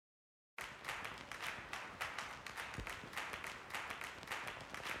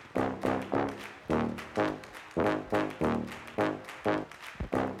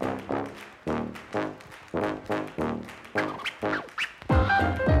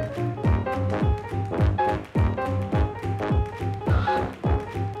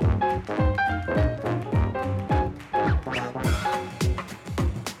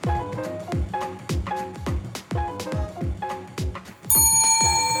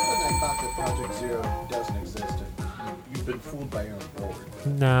Project Zero doesn't exist. You've been fooled by your own board.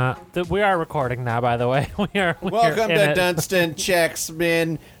 Nah, we are recording now. By the way, we are. Welcome in to it. Dunstan Checks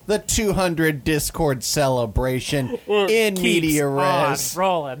In, the 200 Discord celebration in Keeps media on res.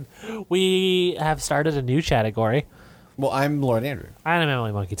 rolling. We have started a new category. Well, I'm Lord Andrew, I'm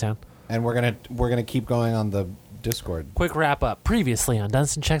Emily Monkeytown. and we're gonna keep going on the Discord. Quick wrap up. Previously on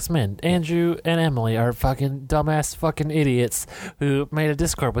Dunstan Checks In, Andrew and Emily are fucking dumbass fucking idiots who made a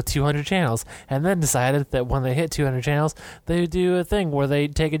Discord with 200 channels and then decided that when they hit 200 channels, they do a thing where they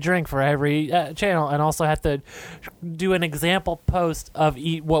take a drink for every channel and also have to do an example post of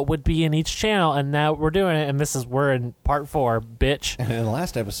what would be in each channel. And now we're doing it, and we're in part 4, bitch. And in the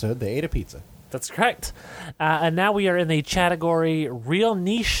last episode, they ate a pizza. That's correct. And now we are in the category real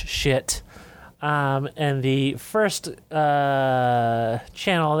niche shit. And the first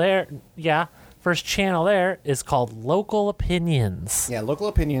channel there is called Local Opinions. Yeah, local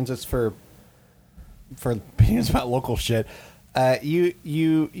opinions is for opinions about local shit.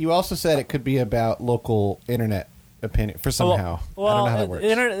 You also said it could be about local internet opinion for somehow. Well, I don't know how that works.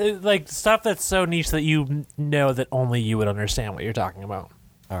 Internet, like stuff that's so niche that you know that only you would understand what you're talking about.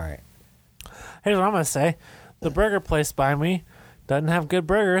 All right. Here's what I'm gonna say: the burger place by me doesn't have good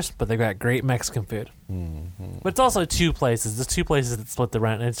burgers, but they got great Mexican food. Mm-hmm. But it's also two places. There's two places that split the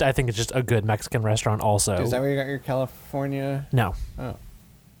rent. And I think it's just a good Mexican restaurant also. Is that where you got your California? No. Oh.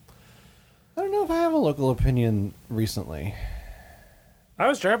 I don't know if I have a local opinion recently. I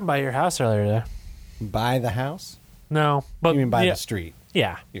was driving by your house earlier today. By the house? No. But You mean by the street?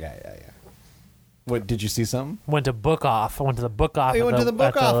 Yeah. Yeah. What, did you see something? Went to Book Off. I went to the Book Off. You went to the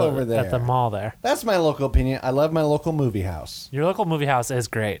Book Off over there. At the mall there. That's my local opinion. I love my local movie house. Your local movie house is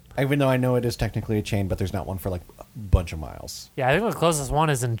great. Even though I know it is technically a chain, but there's not one for like a bunch of miles. Yeah, I think the closest one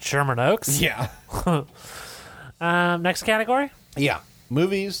is in Sherman Oaks. Yeah. Next category? Yeah.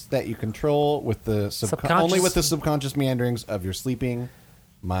 Movies that you control with the Subconscious- only with the subconscious meanderings of your sleeping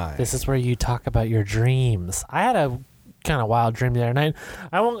mind. This is where you talk about your dreams. I had a kind of wild dream the other night.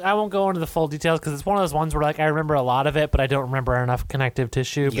 I won't go into the full details because it's one of those ones where like I remember a lot of it, but I don't remember enough connective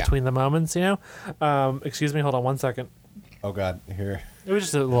tissue between the moments. You know. Excuse me. Hold on 1 second. Oh God, here. It was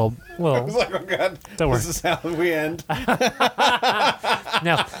just a little. I was like, oh God, Don't worry. this is how we end.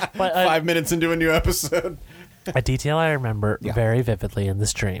 No, but 5 minutes into a new episode. a detail I remember very vividly in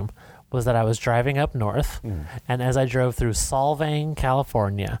this dream was that I was driving up north, and as I drove through Solvang,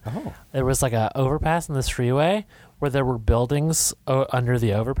 California, there was like a overpass in this freeway where there were buildings under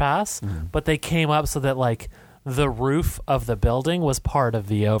the overpass, but they came up so that like the roof of the building was part of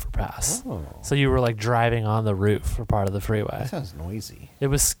the overpass. Oh. So you were like driving on the roof for part of the freeway. That sounds noisy. It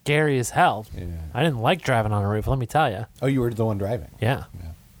was scary as hell. Yeah. I didn't like driving on a roof, let me tell you. Oh, you were the one driving. Yeah.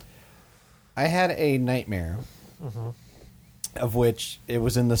 I had a nightmare of which it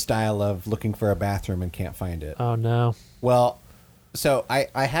was in the style of looking for a bathroom and can't find it. Oh no. Well, so I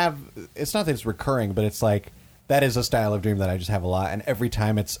have, it's not that it's recurring, but it's like, that is a style of dream that I just have a lot. And every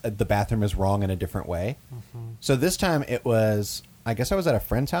time it's, the bathroom is wrong in a different way. So this time it was, I guess I was at a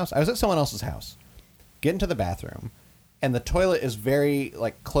friend's house. I was at someone else's house. Get into the bathroom. And the toilet is very,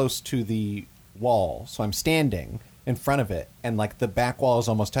 like, close to the wall. So I'm standing in front of it. And, like, the back wall is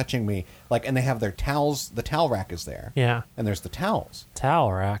almost touching me. Like, and they have their towels. The towel rack is there. Yeah. And there's the towels.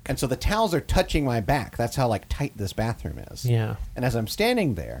 Towel rack. And so the towels are touching my back. That's how, like, tight this bathroom is. Yeah. And as I'm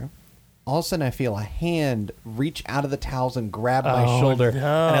standing there, all of a sudden I feel a hand reach out of the towels and grab my shoulder.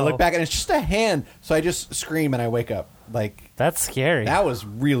 No. And I look back and it's just a hand. So I just scream and I wake up. Like, That's scary. that was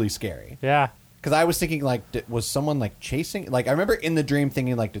really scary. Yeah. Because I was thinking, like, was someone, like, chasing? Like, I remember in the dream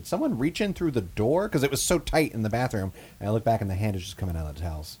thinking, like, did someone reach in through the door? Because it was so tight in the bathroom. And I look back and the hand is just coming out of the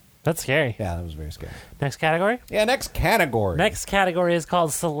towels. That's scary. Yeah, that was very scary. Next category? Yeah, next category. Next category is called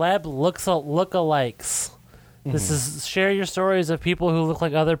Celeb Lookalikes. This is share your stories of people who look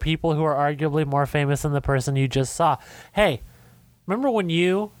like other people who are arguably more famous than the person you just saw. Hey, remember when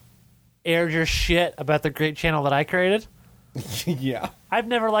you aired your shit about the great channel that I created? Yeah. I've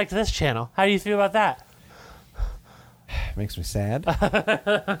never liked this channel. How do you feel about that? Makes me sad.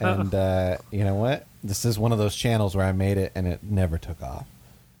 And you know what? This is one of those channels where I made it and it never took off.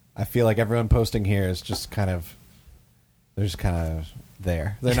 I feel like everyone posting here is just kind of, they're just kind of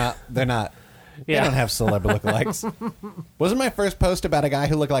there. They're not they don't have celeb lookalikes. Wasn't my first post about a guy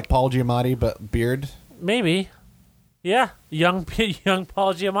who looked like Paul Giamatti but beard? Maybe. Yeah. Young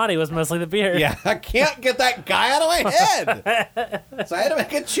Paul Giamatti was mostly the beard. Yeah, I can't get that guy out of my head. So I had to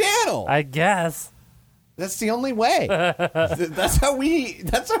make a channel. I guess. That's the only way. That's how we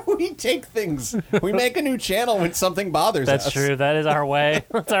take things. We make a new channel when something bothers us. That's true. That is our way.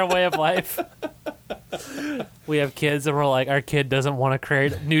 That's our way of life. We have kids, and we're like, our kid doesn't want to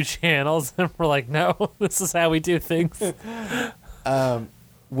create new channels, and we're like, no, this is how we do things.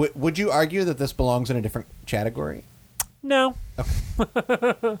 Would you argue that this belongs in a different category? No.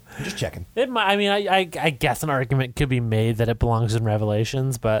 I'm just checking. I guess an argument could be made that it belongs in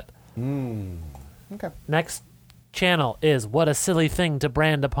Revelations, but Okay. next channel is What a Silly Thing to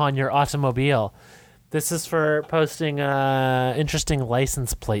Brand Upon Your Automobile. This is for posting interesting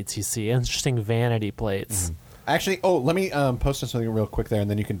license plates you see, interesting vanity plates. Actually, let me post something real quick there,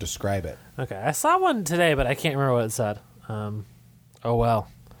 and then you can describe it. Okay, I saw one today, but I can't remember what it said. Oh, well.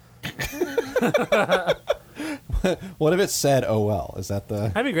 What if it said, "Oh well"? Is that the?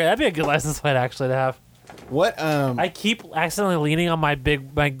 That'd be great. That'd be a good license plate, actually, to have. What? I keep accidentally leaning on my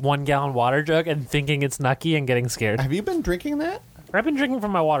big 1 gallon water jug and thinking it's Nucky and getting scared. Have you been drinking that? I've been drinking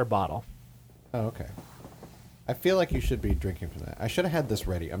from my water bottle. Oh, okay. I feel like you should be drinking from that. I should have had this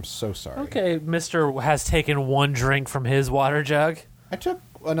ready. I'm so sorry. Okay, Mr. has taken one drink from his water jug. I took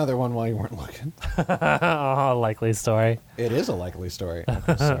another one while you weren't looking. Oh, likely story. It is a likely story.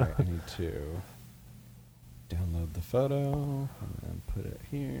 Okay, sorry. I need to download the photo and then put it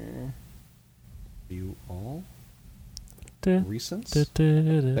here. View all. Recents.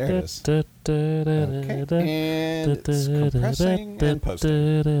 There it is. Okay, and it's compressing and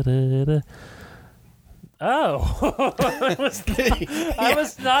posting. Oh, I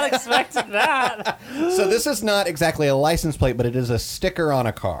was not expecting that. So this is not exactly a license plate, but it is a sticker on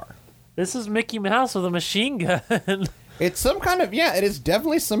a car. This is Mickey Mouse with a machine gun. It's some kind of, it is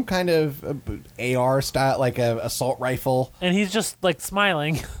definitely some kind of AR style, like a assault rifle. And he's just like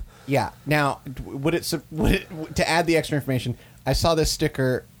smiling. Yeah. Now, would it to add the extra information, I saw this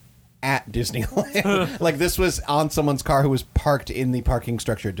sticker at Disneyland. Like this was on someone's car who was parked in the parking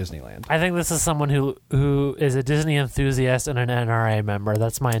structure at Disneyland. I think this is someone who is a Disney enthusiast and an NRA member.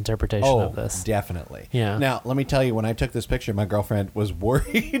 That's my interpretation of this. Definitely. Yeah. Now, let me tell you, when I took this picture, my girlfriend was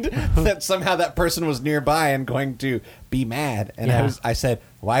worried that somehow that person was nearby and going to be mad. And I said,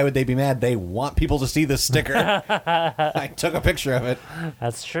 why would they be mad? They want people to see this sticker. I took a picture of it.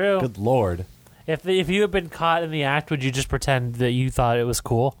 That's true. Good Lord. If you had been caught in the act, would you just pretend that you thought it was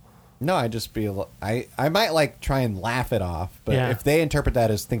cool? No, I'd just be. I might like try and laugh it off, but if they interpret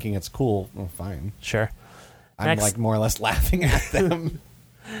that as thinking it's cool, well, fine. Sure. I'm Next. like more or less laughing at them.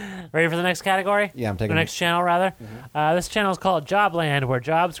 Ready for the next category? Yeah, I'm taking the next channel, rather. This channel is called Jobland, where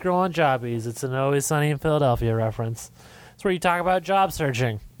jobs grow on jobbies. It's an Always Sunny in Philadelphia reference. It's where you talk about job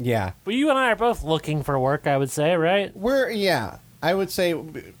searching. Yeah. But you and I are both looking for work, I would say, right? I would say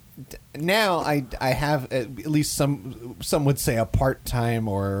now I have at least some would say a part-time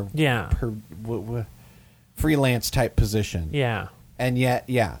or freelance type position. Yeah. And yet,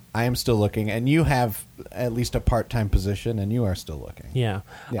 I am still looking, and you have at least a part-time position, and you are still looking. Yeah.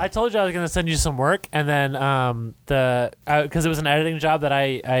 I told you I was going to send you some work, and then because it was an editing job that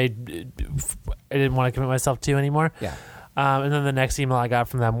I didn't want to commit myself to anymore. Yeah. And then the next email I got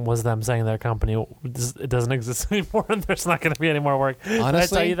from them was them saying their company it doesn't exist anymore and there's not going to be any more work. Honestly, did I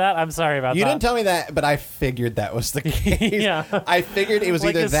tell you that? I'm sorry about that. You didn't tell me that, but I figured that was the case. Yeah. I figured it was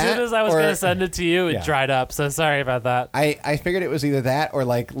either that as soon as I was going to send it to you, it dried up. So sorry about that. I figured it was either that or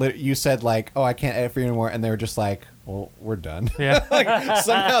like you said like, oh, I can't edit for you anymore, and they were just like, well, we're done. Yeah. Like,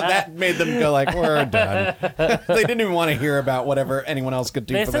 somehow that made them go like, we're done. They didn't even want to hear about whatever anyone else could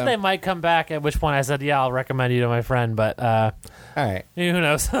do They for said them. they might come back, at which point I said, yeah, I'll recommend you to my friend, but all right. who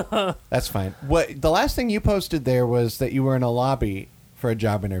knows? That's fine. The last thing you posted there was that you were in a lobby for a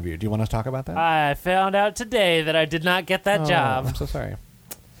job interview. Do you want to talk about that? I found out today that I did not get that job. I'm so sorry.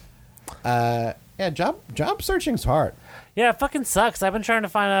 Job searching's hard. Yeah, it fucking sucks. I've been trying to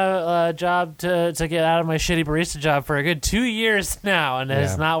find a job to get out of my shitty barista job for a good 2 years now, and it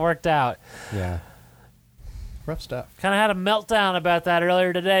has not worked out. Yeah. Rough stuff. Kind of had a meltdown about that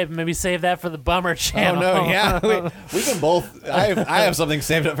earlier today, but maybe save that for the Bummer channel. Oh, no, yeah. We can both. I have something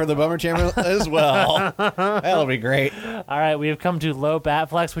saved up for the Bummer channel as well. That'll be great. All right, we have come to Low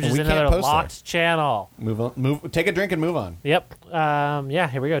Batflex, which is We can't another post locked channel. Move on. Take a drink and move on. Yep.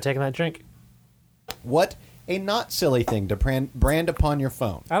 Here we go, taking that drink. What a not silly thing to brand upon your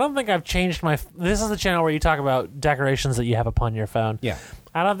phone. I don't think I've changed my... This is the channel where you talk about decorations that you have upon your phone. Yeah.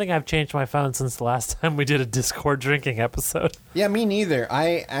 I don't think I've changed my phone since the last time we did a Discord drinking episode. Yeah, me neither.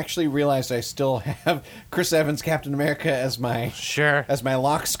 I actually realized I still have Chris Evans Captain America as my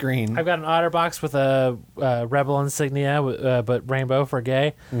lock screen. I've got an OtterBox with a Rebel insignia, but rainbow for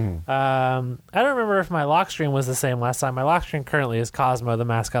gay. I don't remember if my lock screen was the same last time. My lock screen currently is Cosmo, the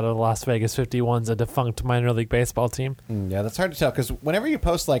mascot of the Las Vegas 51s, a defunct minor league baseball team. Yeah, that's hard to tell because whenever you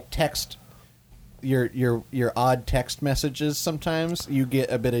post like text, your odd text messages, sometimes you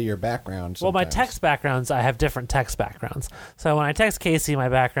get a bit of your background. Well, my text backgrounds, I have different text backgrounds. So when I text Casey, my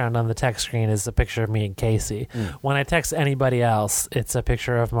background on the text screen is a picture of me and Casey. When I text anybody else, it's a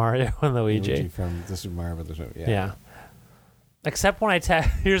picture of Mario and Luigi. From the Super Mario Brothers movie. Yeah. Except when I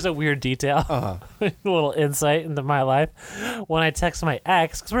text, here's a weird detail, a little insight into my life. When I text my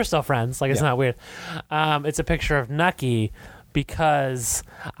ex, because we're still friends, like it's not weird, it's a picture of Nucky, because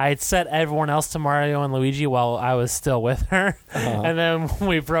I had set everyone else to Mario and Luigi while I was still with her, and then when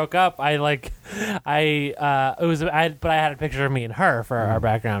we broke up, but I had a picture of me and her for our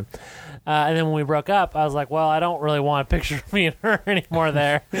background, and then when we broke up, I was like, well, I don't really want a picture of me and her anymore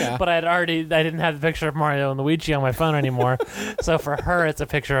there, but I didn't have the picture of Mario and Luigi on my phone anymore, so for her, it's a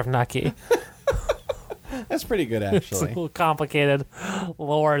picture of Nucky. That's pretty good, actually. It's a little complicated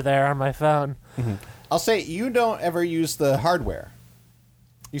lore there on my phone. I'll say you don't ever use the hardware.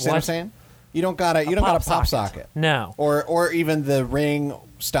 You see what I'm saying? You don't got a pop socket. No. Or even the ring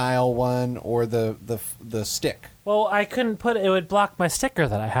style one or the stick. Well, I couldn't put it would block my sticker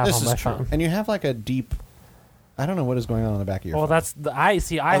that I have on my phone. And you have like a deep I don't know what is going on in the back of your phone. That's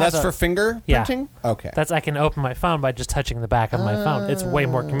that's for finger printing? Yeah. Okay. I can open my phone by just touching the back of my phone. It's way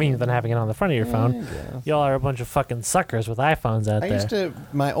more convenient than having it on the front of your phone. Y'all are a bunch of fucking suckers with iPhones out there.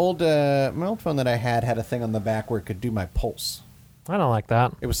 My old phone that I had a thing on the back where it could do my pulse. I don't like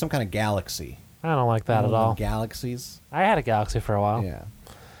that. It was some kind of Galaxy. I don't like that at all. Galaxies? I had a Galaxy for a while. Yeah.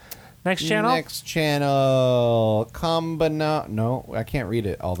 Next channel? No, I can't read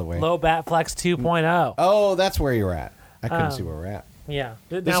it all the way. Low Bat Flex 2.0. Oh, that's where you're at. I couldn't see where we're at. Yeah.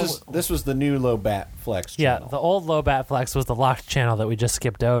 This was the new Low Bat Flex channel. Yeah, the old Low Bat Flex was the locked channel that we just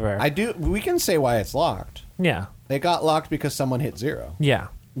skipped over. We can say why it's locked. Yeah. They got locked because someone hit 0. Yeah.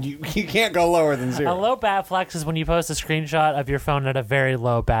 You can't go lower than 0. A low bat flex is when you post a screenshot of your phone at a very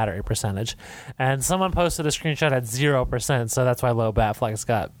low battery percentage. And someone posted a screenshot at 0%, so that's why low bat flex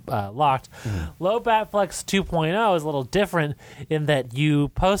got locked. Low bat flex 2.0 is a little different in that you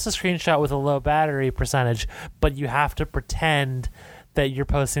post a screenshot with a low battery percentage, but you have to pretend that you're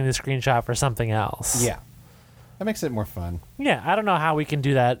posting the screenshot for something else. Yeah. That makes it more fun. Yeah, I don't know how we can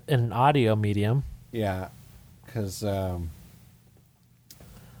do that in an audio medium. Yeah, because...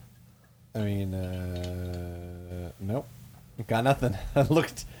 nope. Got nothing. I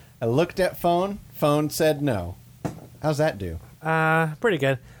looked at phone. Phone said no. How's that do? Pretty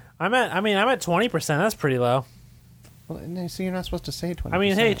good. I'm at 20%. That's pretty low. Well, so you're not supposed to say 20%. I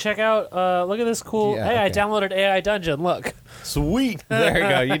mean, hey, check out. Look at this cool. Yeah, hey, okay. I downloaded AI Dungeon. Look. Sweet. There you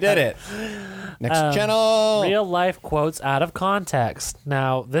go. You did it. Next channel. Real life quotes out of context.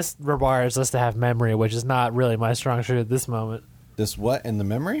 Now, this requires us to have memory, which is not really my strong suit at this moment. This what in the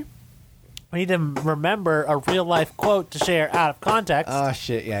memory? We need to remember a real life quote to share out of context. Oh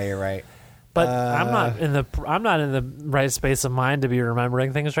shit! Yeah, you're right. But I'm not in the right space of mind to be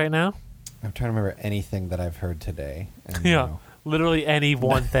remembering things right now. I'm trying to remember anything that I've heard today. And yeah, literally any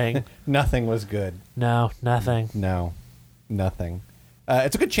one thing. Nothing was good. No, nothing. No, nothing.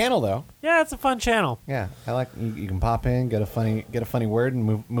 It's a good channel though. Yeah, it's a fun channel. Yeah, I like. You can pop in, get a funny word, and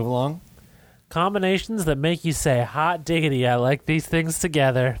move along. Combinations that make you say, hot diggity, I like these things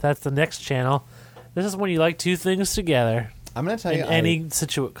together. That's the next channel. This is when you like two things together. I'm going to tell you, in any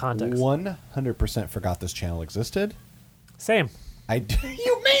context. 100% forgot this channel existed. Same. You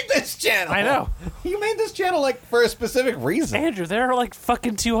made this channel! I know. You made this channel, like, for a specific reason. Andrew, there are, like,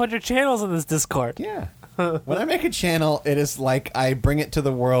 fucking 200 channels in this Discord. Yeah. When I make a channel, it is like I bring it to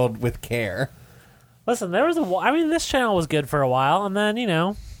the world with care. Listen, this channel was good for a while, and then,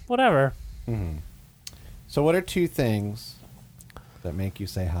 whatever. Mm-hmm. So what are two things that make you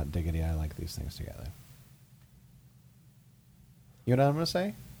say, hot diggity, I like these things together? You know what I'm going to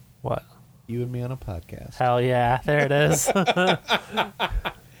say? What? You and me on a podcast. Hell yeah. There it is.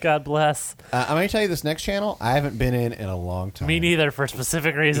 God bless. I'm going to tell you this next channel I haven't been in a long time. Me neither, for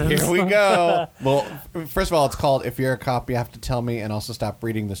specific reasons. Here we go. Well, first of all, it's called If You're a Cop, You Have to Tell Me, and also stop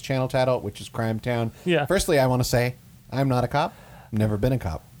reading this channel title, which is Crime Town. Yeah. Firstly, I want to say I'm not a cop. Never been a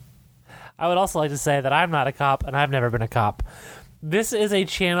cop. I would also like to say that I'm not a cop, and I've never been a cop. This is a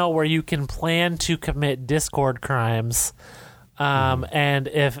channel where you can plan to commit Discord crimes, and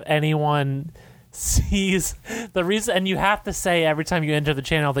if anyone sees the reason, and you have to say every time you enter the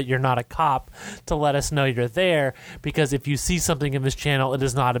channel that you're not a cop to let us know you're there, because if you see something in this channel, it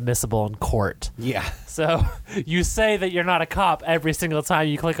is not admissible in court. Yeah. So you say that you're not a cop every single time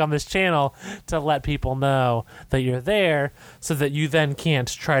you click on this channel to let people know that you're there, so that you then can't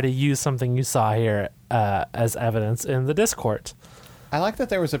try to use something you saw here as evidence in the Discord. I like that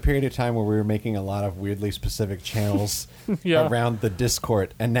there was a period of time where we were making a lot of weirdly specific channels Yeah. around the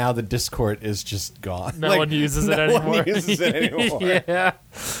Discord, and now the Discord is just gone. No one uses it no anymore. one uses it anymore. Yeah.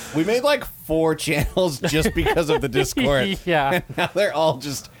 We made like 4 channels just because of the Discord. Yeah. And now they're all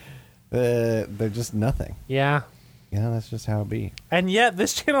just, they're just nothing. Yeah. Yeah, that's just how it be. And yet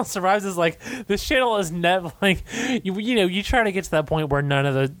this channel survives as like, this channel is never like, you try to get to that point where none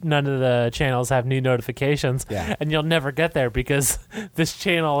of the channels have new notifications. Yeah. And you'll never get there because this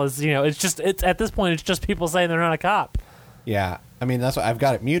channel is, it's at this point, it's just people saying they're not a cop. Yeah. I mean, that's what I've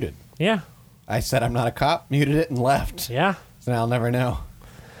got it muted. Yeah. I said I'm not a cop, muted it, and left. Yeah. So now I'll never know.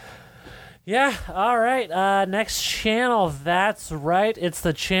 Yeah, all right. Next channel. That's right. It's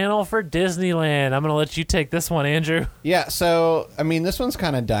the channel for Disneyland. I'm going to let you take this one, Andrew. Yeah, so I mean, this one's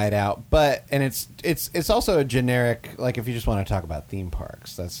kind of died out, and it's also a generic, like, if you just want to talk about theme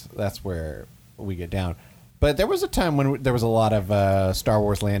parks, that's where we get down. But there was a time when there was a lot of Star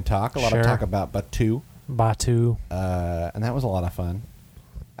Wars Land talk, a lot of Sure. talk about Batuu, and that was a lot of fun.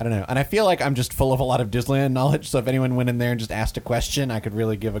 I don't know, and I feel like I'm just full of a lot of Disneyland knowledge. So if anyone went in there and just asked a question, I could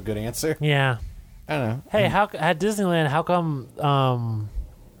really give a good answer. Yeah. I don't know. Hey, at Disneyland, how come?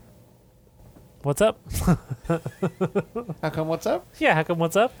 What's up? How come? What's up? Yeah, how come?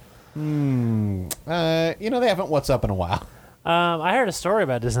 What's up? They haven't what's up in a while. I heard a story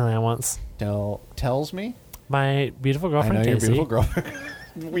about Disneyland once. Tells me. My beautiful I girlfriend know your Casey. beautiful girlfriend.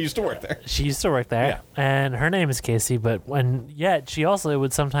 We used to work there. She used to work there, Yeah. and her name is Casey. But yet she also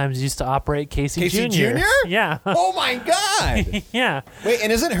would sometimes used to operate Casey Casey Jr. Jr.? Yeah, Oh my god! yeah. Wait,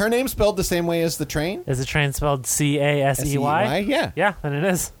 and isn't her name spelled the same way as the train? Is the train spelled Casey? S-E-Y? Yeah. Yeah, and it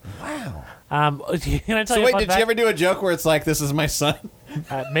is. Wow. Can I tell So you? wait, a fun did fact? you ever do a joke where it's like, "This is my son"?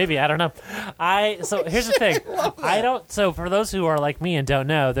 Maybe, I don't know. So here's the thing. I don't. So for those who are like me and don't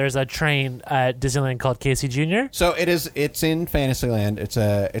know, there's a train at Disneyland called Casey Jr. So it is. It's in Fantasyland. It's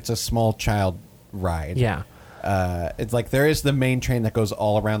a small child ride. Yeah. It's like there is the main train that goes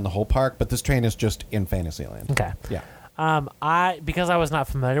all around the whole park, but this train is just in Fantasyland. Okay. Yeah. Because I was not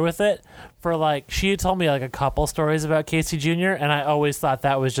familiar with it, she had told me like a couple stories about Casey Jr. and I always thought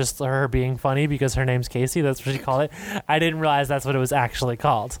that was just her being funny because her name's Casey. That's what she called it. I didn't realize that's what it was actually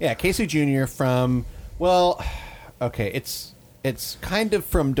called. Yeah, Casey Jr. from it's kind of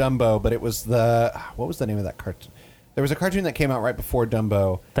from Dumbo, but it was what was the name of that cartoon? There was a cartoon that came out right before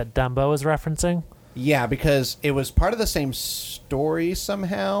Dumbo. That Dumbo is referencing? Yeah, because it was part of the same story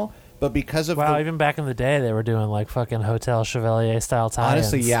somehow, but because of even back in the day, they were doing like fucking Hotel Chevalier style tie-ins.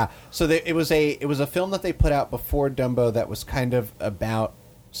 honestly, yeah. So it was a film that they put out before Dumbo that was kind of about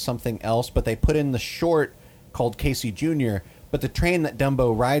something else, but they put in the short called Casey Jr., but the train that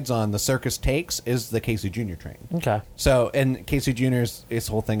Dumbo rides on, the circus takes, is the Casey Jr. train. Okay. So, and Casey Jr.'s his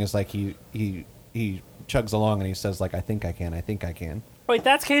whole thing is like he chugs along and he says like, I think I can. Wait,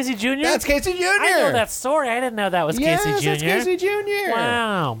 that's Casey Jr.? That's Casey Jr. I know that story. I didn't know that was Yes, Casey Jr. that's Casey Jr.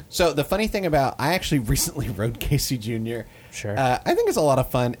 Wow. So the funny thing I actually recently rode Casey Jr. Sure. I think it's a lot of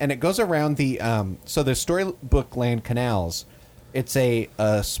fun, and it goes around the Storybook Land canals. It's a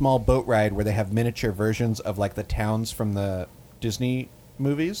small boat ride where they have miniature versions of like the towns from the Disney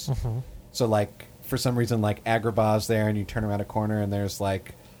movies. Mm-hmm. So like for some reason like Agrabah's there, and you turn around a corner and there's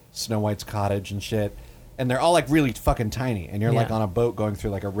like Snow White's cottage and shit. And they're all like really fucking tiny, and you're like on a boat going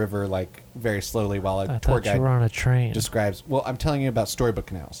through like a river like very slowly while I a tour thought you guide were on a train. describes. Well, I'm telling you about Storybook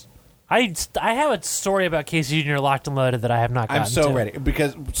Canals. I have a story about Casey Jr. locked and loaded that I have not gotten I'm so to. ready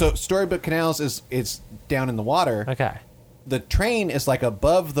because Storybook Canals is down in the water. Okay. The train is like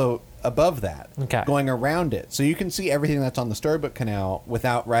above that, Okay. going around it, so you can see everything that's on the Storybook Canal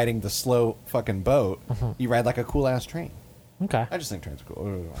without riding the slow fucking boat. Mm-hmm. You ride like a cool ass train. Okay. I just think trains are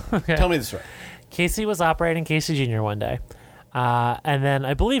cool. Okay. Tell me the story. Casey was operating Casey Jr. one day. And then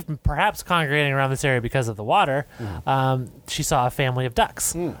I believe perhaps congregating around this area because of the water, she saw a family of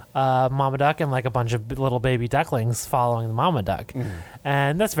ducks. Mama duck and like a bunch of little baby ducklings following the mama duck.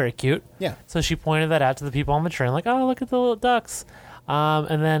 And that's very cute. Yeah. So she pointed that out to the people on the train like, oh, look at the little ducks.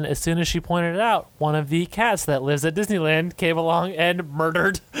 And then as soon as she pointed it out, one of the cats that lives at Disneyland came along and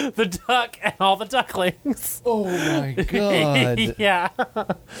murdered the duck and all the ducklings. Oh my god. Yeah.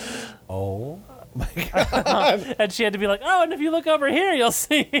 Oh my God. And she had to be like, "Oh, and if you look over here, you'll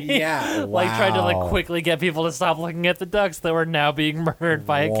see." Yeah, Like trying to like wow. quickly get people to stop looking at the ducks that were now being murdered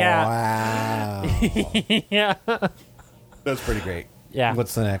by a cat. Wow. Yeah. That's pretty great. Yeah.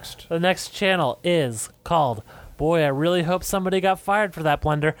 What's the next? The next channel is called Boy, I Really Hope Somebody Got Fired for That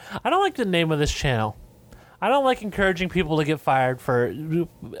Blender. I don't like the name of this channel. I don't like encouraging people to get fired for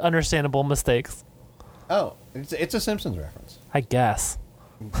understandable mistakes. Oh, it's a Simpsons reference. I guess.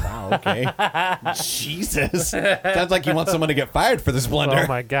 Wow, okay. Jesus. Sounds like you want someone to get fired for this blender. Oh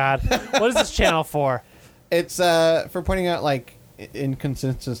my god. What is this channel for? It's for pointing out like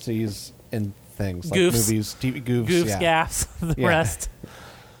inconsistencies in things like Goofs. movies, TV goofs, Goofs, yeah. gaffs, the Yeah. rest.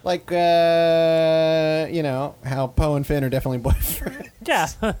 Like how Poe and Finn are definitely boyfriends. Yeah,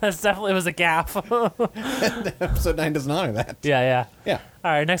 that's definitely was a gaff. Episode 9 doesn't honor that. Yeah. Yeah.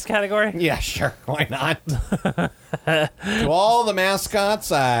 All right, next category. Yeah, sure. Why not? To all the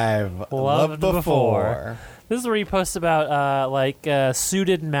mascots I've loved before. This is where you post about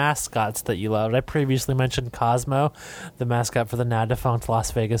suited mascots that you loved. I previously mentioned Cosmo, the mascot for the now defunct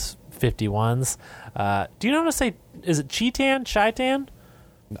Las Vegas 51s. Do you know how to say? Is it Cheetan? Chitan?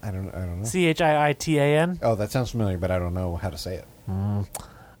 I don't know. Chiitan? Oh, that sounds familiar, but I don't know how to say it.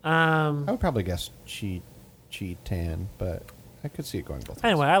 I would probably guess Cheetan, but I could see it going both ways.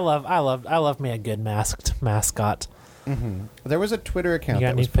 Anyway, I love me a good masked mascot. There was a Twitter account You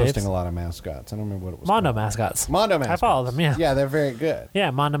got that was any faves? posting a lot of mascots. I don't remember what it was. Mondo called. mascots. Mondo mascots. I follow them, yeah. Yeah, they're very good.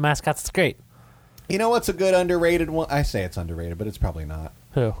 Yeah, Mondo mascots is great. You know what's a good underrated one? I say it's underrated, but it's probably not.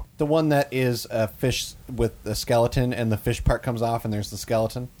 Who? The one that is a fish with a skeleton, and the fish part comes off, and there's the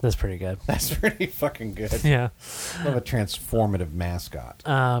skeleton. That's pretty good. That's pretty fucking good. Yeah. Love a transformative mascot.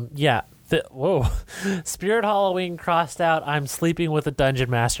 Yeah. Whoa. Spirit Halloween crossed out, I'm sleeping with a dungeon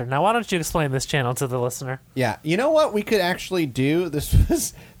master. Now, why don't you explain this channel to the listener? Yeah, you know what we could actually do? This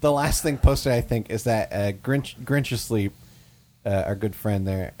was the last thing posted, I think, is that Grinch Asleep, our good friend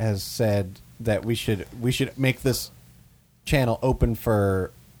there, has said that we should make this channel open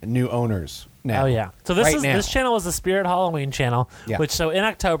for new owners now. Oh yeah. So this channel is a Spirit Halloween channel, Yeah. which so in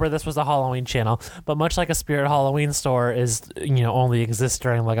October this was a Halloween channel, but much like a Spirit Halloween store is only exists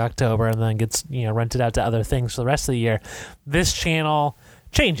during like October and then gets rented out to other things for the rest of the year, this channel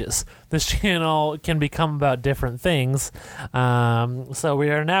changes. This channel can become about different things. So we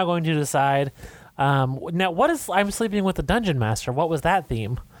are now going to decide now what is I'm Sleeping with the Dungeon Master? What was that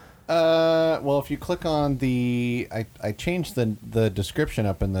theme? Well, if you click on I changed the description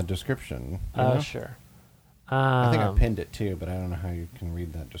up in the description. you know? Sure. I think I pinned it too, but I don't know how you can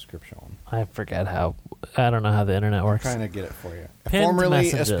read that description. I forget how. I don't know how the internet works. I'm trying to get it for you. Pinned Formerly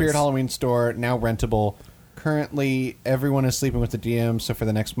messages. a Spirit Halloween store, now rentable. Currently, everyone is sleeping with the DM. So for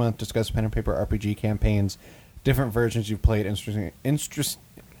the next month, discuss pen and paper RPG campaigns, different versions you've played, interesting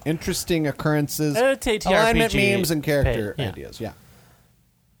occurrences, TTRPG alignment memes, and character yeah. ideas. Yeah.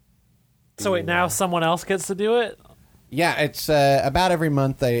 So wait, now someone else gets to do it? Yeah, it's about every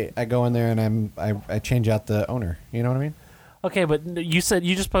month I go in there and I change out the owner. You know what I mean? Okay, but you said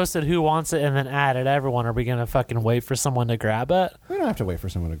you just posted who wants it and then added everyone. Are we gonna fucking wait for someone to grab it? We don't have to wait for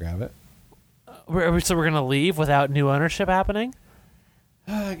someone to grab it. So we're gonna leave without new ownership happening?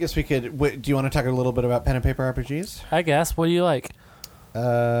 I guess we could. Do you want to talk a little bit about pen and paper RPGs? I guess. What do you like?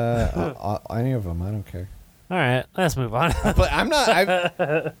 Any of them. I don't care. All right, let's move on. But I'm not.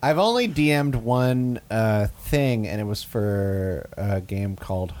 I've only DM'd one thing, and it was for a game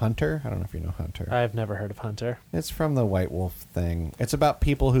called Hunter. I don't know if you know Hunter. I've never heard of Hunter. It's from the White Wolf thing. It's about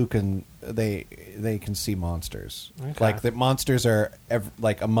people who can they can see monsters. Okay. Like the monsters are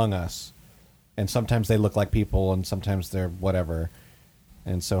like among us, and sometimes they look like people, and sometimes they're whatever.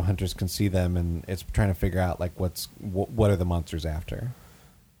 And so hunters can see them, and it's trying to figure out like what are the monsters after.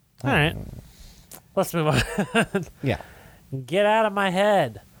 All right, let's move on. Yeah. Get out of my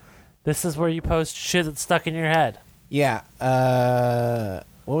head. This is where you post shit that's stuck in your head. Yeah.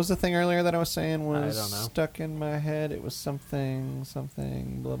 What was the thing earlier that I was saying was I don't know. stuck in my head? It was something,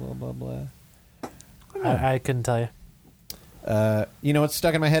 blah, blah, blah, blah. I couldn't tell you. You know what's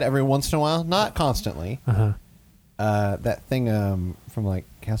stuck in my head every once in a while? Not constantly. Uh-huh. That thing from like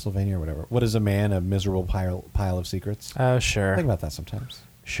Castlevania or whatever. What is a man? A miserable pile of secrets? Oh, I sure. think about that sometimes.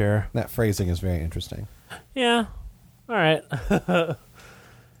 Sure. That phrasing is very interesting. Yeah. All right.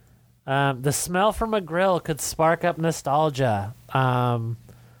 The smell from a grill could spark up nostalgia.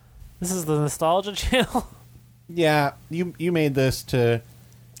 This is the nostalgia channel. Yeah, you made this to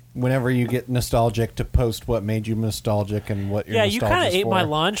whenever you get nostalgic, to post what made you nostalgic and what you're Yeah, you kind of ate my for.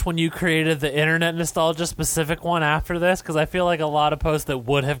 lunch when you created the internet nostalgia specific one after this, because I feel like a lot of posts that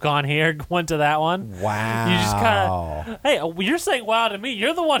would have gone here went to that one. Wow. You just kind of, hey, you're saying wow to me.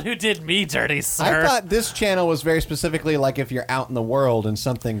 You're the one who did me dirty, sir. I thought this channel was very specifically like if you're out in the world and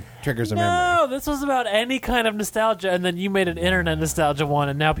something triggers a memory. No, this was about any kind of nostalgia, and then you made an internet nostalgia one,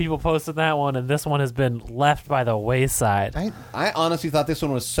 and now people posted that one, and this one has been left by the wayside. I honestly thought this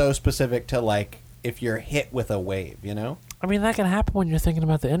one was so specific to, like, if you're hit with a wave, you know? I mean, that can happen when you're thinking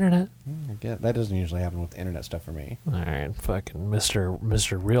about the internet. I get, that doesn't usually happen with internet stuff for me. All right, fucking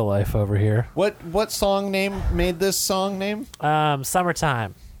Mr. Real Life over here. What song name made this song name?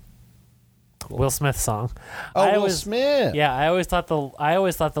 Summertime. Will Smith song. Oh, Will Smith. Yeah, I always thought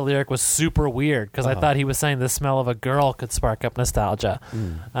the lyric was super weird because I thought he was saying the smell of a girl could spark up nostalgia,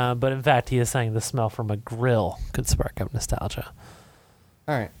 but in fact he is saying the smell from a grill could spark up nostalgia.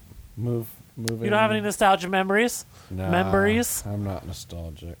 All right, move. You don't have any nostalgia memories? Nah, Memories? I'm not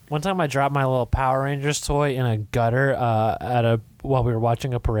nostalgic. One time I dropped my little Power Rangers toy in a gutter while we were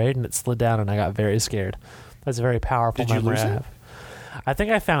watching a parade, and it slid down, and I got very scared. That's a very powerful Did you memory lose I it? have. I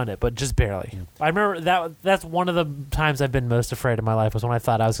think I found it, but just barely. I remember that's one of the times I've been most afraid in my life was when I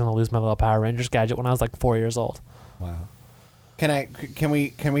thought I was going to lose my little Power Rangers gadget when I was like 4 years old. Wow. Can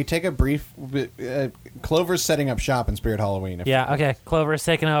we take a brief? Clover's setting up shop in Spirit Halloween. Yeah. Okay. Clover's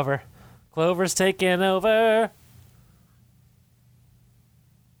taking over. Clover's taking over.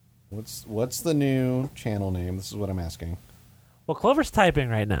 What's the new channel name? This is what I'm asking. Well, Clover's typing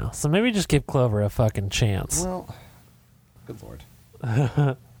right now, so maybe just give Clover a fucking chance. Well, good lord.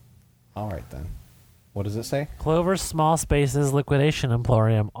 All right then. What does it say? Clover's Small Spaces Liquidation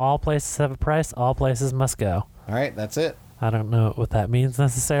Emporium. All places have a price. All places must go. All right, that's it. I don't know what that means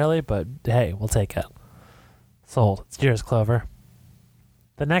necessarily, but hey, we'll take it. Sold. It's yours, Clover.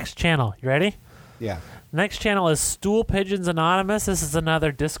 The next channel. You ready? Yeah. Next channel is Stool Pigeons Anonymous. This is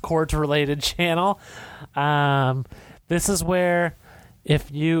another Discord-related channel. This is where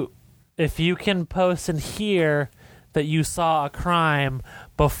if you can post in here that you saw a crime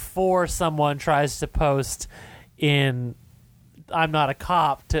before someone tries to post in I'm Not a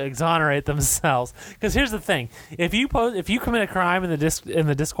Cop to exonerate themselves. Because here's the thing: if you commit a crime in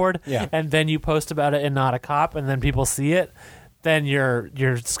the Discord, yeah, and then you post about it in Not a Cop, and then people see it, then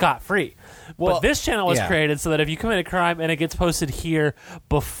you're scot free. Well, but this channel was created so that if you commit a crime and it gets posted here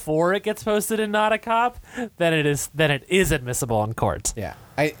before it gets posted in Not a Cop, then it is admissible in court. Yeah.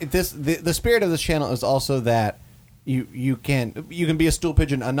 The spirit of this channel is also that you can be a stool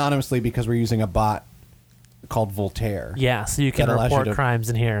pigeon anonymously because we're using a bot called Voltaire. Yeah, so you can that allows report you to crimes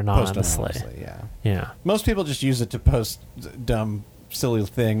in here post anonymously. Yeah. Yeah. Most people just use it to post dumb, silly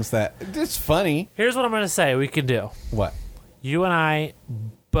things that it's funny. Here's what I'm going to say we can do. What? You and I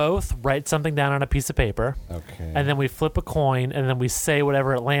both write something down on a piece of paper. Okay. And then we flip a coin, and then we say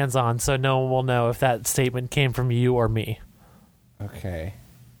whatever it lands on, so no one will know if that statement came from you or me. Okay.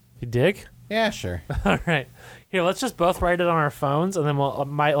 You dig? Yeah, sure. All right. Here, let's just both write it on our phones, and then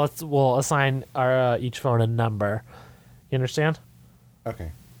we'll assign our each phone a number. You understand?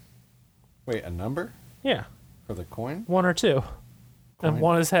 Okay. Wait, a number Yeah, for the coin? 1 or 2, and Coin?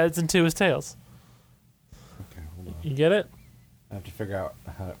 1 is heads and 2 is tails. Okay, hold on. You get it? I have to figure out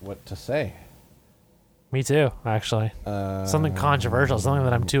what to say. Me too, actually. Something controversial, something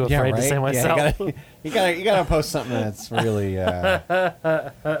that I'm too Yeah, afraid to right? say myself. Yeah, you gotta post something that's really.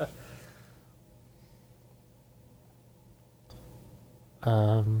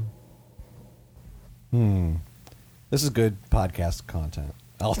 This is good podcast content.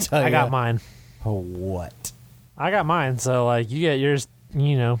 I'll tell you. I got mine. Oh, what? I got mine, so like you get yours.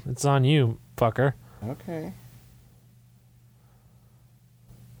 You know, it's on you, fucker. Okay.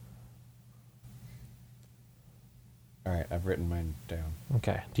 All right, I've written mine down.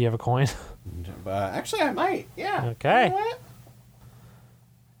 Okay. Do you have a coin? Actually, I might. Yeah. Okay. You know what?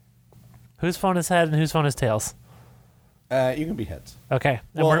 Whose phone is head and whose phone is tails? You can be heads. Okay.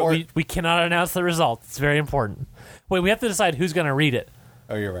 And Well, we cannot announce the result. It's very important. Wait, we have to decide who's going to read it.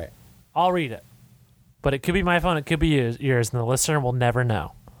 Oh, you're right. I'll read it. But it could be my phone, it could be yours, and the listener will never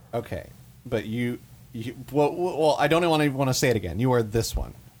know. Okay, but well, I don't want to say it again. You are this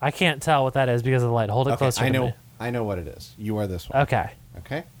one. I can't tell what that is because of the light. Hold it Okay, closer to me. I know what it is. You are this one. Okay.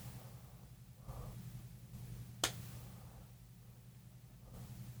 Okay.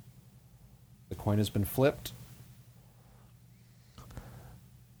 The coin has been flipped.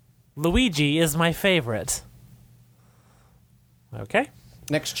 Luigi is my favorite. Okay.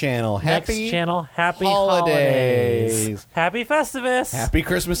 Next channel. Happy Next channel. Happy holidays. holidays. Happy Festivus. Happy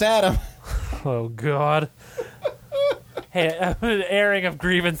Christmas, Adam. Oh, God. Hey, an airing of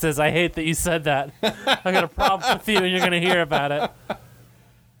grievances. I hate that you said that. I got a problem with you, and you're going to hear about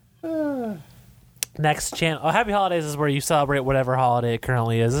it. Next channel. Oh, Happy Holidays is where you celebrate whatever holiday it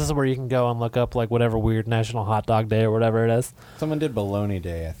currently is. This is where you can go and look up like whatever weird National Hot Dog Day or whatever it is. Someone did Bologna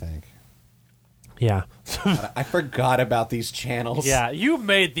Day, I think. Yeah. I forgot about these channels. Yeah, you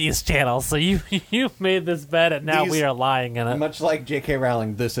made these channels, so you made this bed, and now These- we are lying in it. Much like J.K.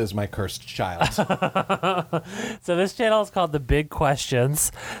 Rowling, this is my cursed child. So this channel is called The Big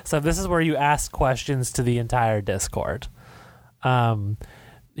Questions. So this is where you ask questions to the entire Discord.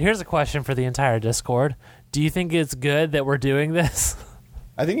 Here's a question for the entire Discord. Do you think it's good that we're doing this?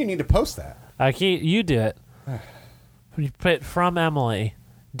 I think you need to post that. You do it. You put from Emily.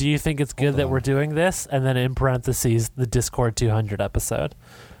 Do you think it's good Hold that on. we're doing this? And then in parentheses, the Discord 200 episode.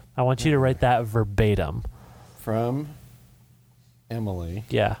 I want you to write that verbatim. From Emily,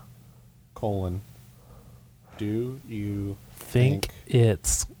 Yeah. colon, do you Think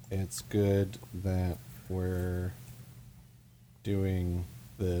it's it's good that we're doing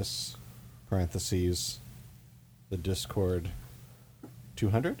this, parentheses, the Discord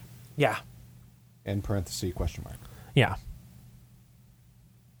 200, yeah. and parentheses, question mark. Yeah.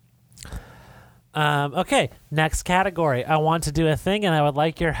 Okay, next category. I want to do a thing and I would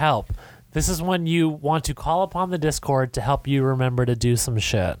like your help. This is when you want to call upon the Discord to help you remember to do some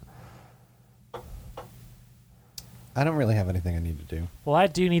shit. I don't really have anything I need to do. Well, I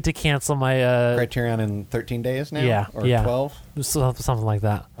do need to cancel my Criterion in 13 days now? yeah, Or yeah. 12? Something like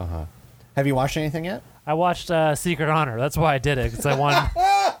that. Uh-huh. Have you watched anything yet? I watched Secret Honor. That's why I did it, because I wanted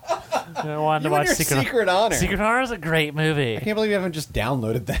to You watch and your Secret Honor. Secret Honor is a great movie. I can't believe you haven't just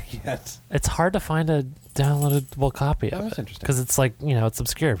downloaded that yet. It's hard to find a downloadable copy Oh, of that's it interesting. because it's like, it's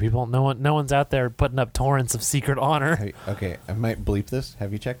obscure. No one's out there putting up torrents of Secret Honor. Okay, I might bleep this.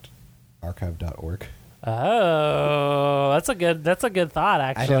 Have you checked archive.org? Oh, that's a good thought,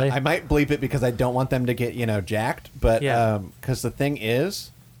 actually. I might bleep it because I don't want them to get, jacked. But Yeah. because the thing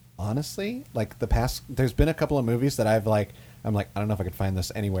is, honestly, like there's been a couple of movies that I'm like, I don't know if I could find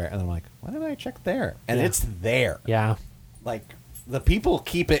this anywhere. And I'm like, why didn't I check there? And Yeah. it's there. Yeah, Like, the people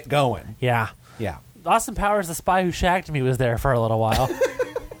keep it going. yeah. Yeah. Austin Powers, The Spy Who Shagged Me, was there for a little while.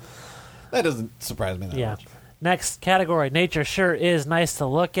 That doesn't surprise me that Yeah. much. Next category, nature sure is nice to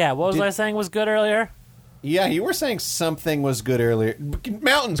look at. What was I saying was good earlier? Yeah, you were saying something was good earlier.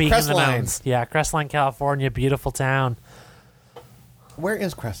 Mountains, Beacon Crest in the Lines. Mountains. Yeah, Crestline, California, beautiful town. Where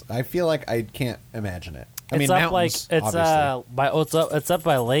is Crest? I feel like I can't imagine it. I It's mean, up mountains, like it's obviously. it's up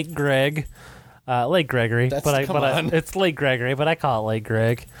by Lake Greg, Lake Gregory. Come on. It's Lake Gregory, but I call it Lake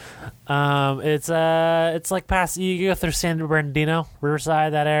Greg. It's like past you go through San Bernardino,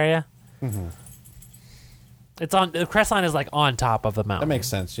 Riverside, that area. Mm-hmm. It's on Crestline is like on top of the mountain. That makes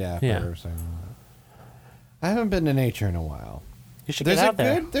sense, yeah. if Yeah. I were saying that. I haven't been to nature in a while. You should get out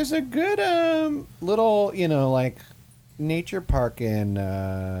there. There's a good little, like nature park in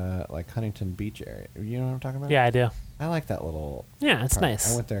like Huntington Beach area. You know what I'm talking about? Yeah, I do. I like that little Yeah, it's park.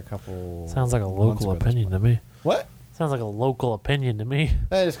 nice. I went there a couple Sounds like a months local ago this opinion to month. me. What? Sounds like a local opinion to me.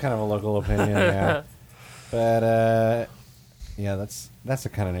 That is kind of a local opinion, yeah. But yeah, that's the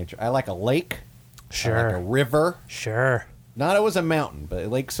kind of nature. I like a lake. I like a river. Sure. Not it was a mountain, but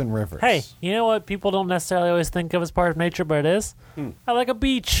lakes and rivers. Hey, you know what people don't necessarily always think of as part of nature, but it is? I like a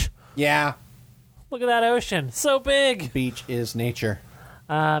beach. Yeah, Look at that ocean. So big. beach is nature.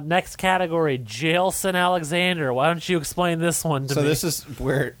 Next category, Jason Alexander. Why don't you explain this one to me? So this is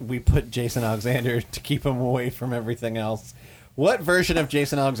where we put Jason Alexander to keep him away from everything else. What version of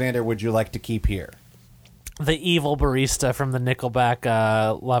Jason Alexander would you like to keep here? The evil barista from the Nickelback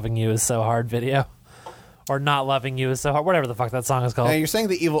Loving You Is So Hard video. Or Not Loving You Is So Hard. Whatever the fuck that song is called. Now you're saying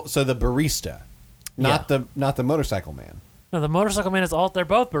the evil, so the barista, not the motorcycle man. No, the motorcycle man is all. They're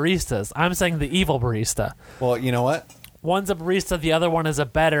both baristas. I'm saying the evil barista. Well, you know what? One's a barista, the other one is a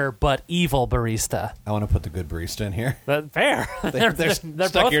better but evil barista. I want to put the good barista in here. Fair. They're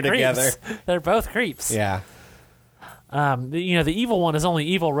stuck both here creeps. together. They're both creeps. Yeah. The evil one is only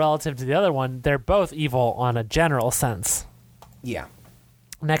evil relative to the other one. They're both evil on a general sense. Yeah.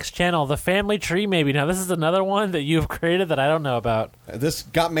 Next channel, the family tree. Maybe now this is another one that you've created that I don't know about. This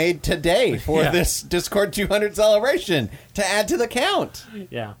got made today for Yeah. this Discord 200 celebration to add to the count.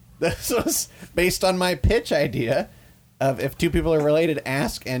 Yeah. This was based on my pitch idea of if two people are related,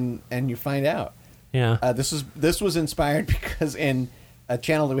 ask and you find out. Yeah. This was inspired because in a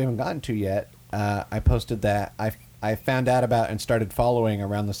channel that we haven't gotten to yet, I posted that I found out about and started following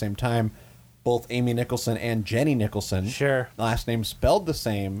around the same time both Amy Nicholson and Jenny Nicholson. Sure. Last name spelled the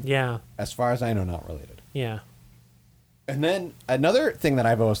same. Yeah. As far as I know, not related. Yeah. And then another thing that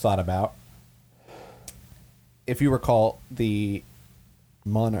I've always thought about if you recall, the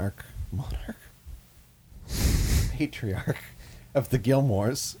monarch, patriarch of the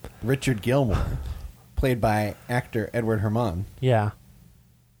Gilmores, Richard Gilmore, played by actor Edward Herman. Yeah.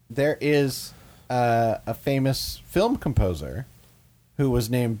 There is a famous film composer who was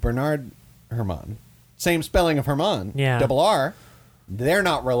named Bernard Herrmann. Same spelling of Herman. Yeah. Double R. They're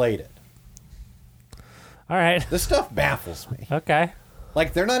not related. All right. This stuff baffles me. Okay.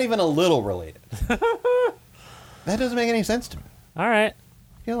 Like, they're not even a little related. That doesn't make any sense to me. All right.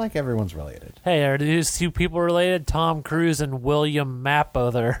 I feel like everyone's related. Hey, are these two people related? Tom Cruise and William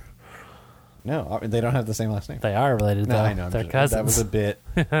Mapother. No, they don't have the same last name. They are related, though. No, I know. They're cousins. That was a bit.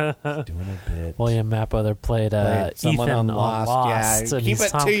 Doing a bit. William Mapother played someone Ethan on Lost. Yeah, and keep he's it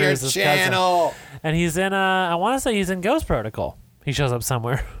Tom to your Cruise's channel. cousin. And he's in, I want to say he's in Ghost Protocol. He shows up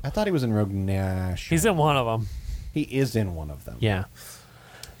somewhere. I thought he was in Rogue Nash. He's in one of them. He is in one of them. Yeah.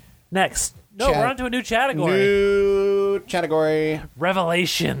 Next. No, we're on to a new category. New category.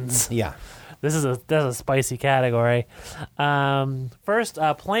 Revelations. Yeah. That's a spicy category. First,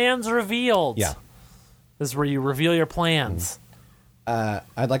 plans revealed. Yeah. This is where you reveal your plans.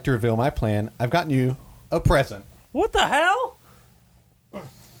 I'd like to reveal my plan. I've gotten you a present. What the hell? Oh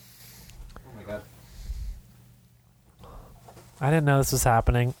my god. I didn't know this was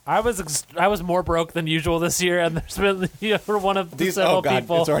happening. I was more broke than usual this year, and there's been for one of the several Oh god,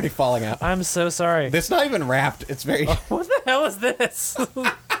 people. it's already falling out. I'm so sorry. It's not even wrapped. It's very. What the hell is this?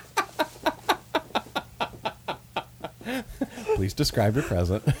 Please describe your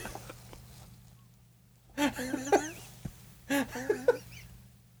present.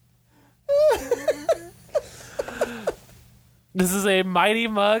 This is a Mighty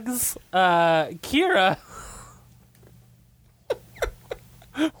Mugs Kira.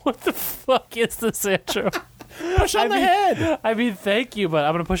 What the fuck is this, Andrew? Push on the head. I mean, thank you, but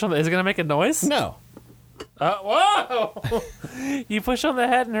I'm gonna push on the. Is it gonna make a noise? No. Whoa! You push on the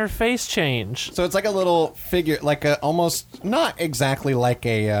head and her face change. So it's like a little figure, like a almost not exactly like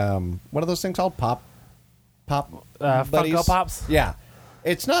a what are those things called? Pop buddies? Funko Pops. Yeah,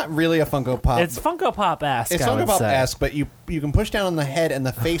 it's not really a Funko Pop. It's Funko Pop-esque. It's I would Funko say. Pop-esque, but you can push down on the head and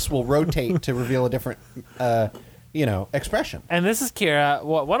the face will rotate to reveal a different expression. And this is Kira,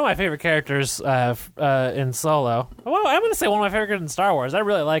 one of my favorite characters in Solo. Well, I'm going to say one of my favorite characters in Star Wars. I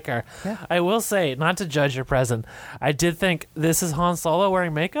really like her. Yeah. I will say, not to judge your present, I did think this is Han Solo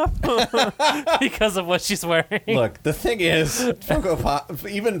wearing makeup because of what she's wearing. Look, the thing is, even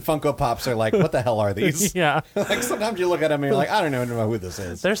Funko Pops are like, what the hell are these? Yeah. Like sometimes you look at them and you're like, I don't even know who this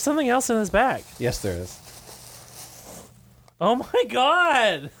is. There's something else in this bag. Yes, there is. Oh my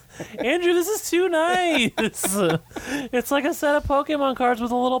god! Andrew, this is too nice. It's like a set of Pokemon cards with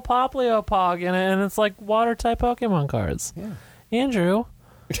a little Poplio Pog in it, and it's like water-type Pokemon cards. Yeah. Honestly,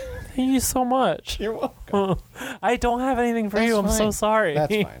 thank you so much. You're welcome. I don't have anything for That's you. I'm so fine. sorry.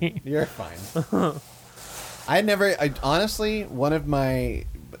 That's fine. You're fine. Honestly, one of my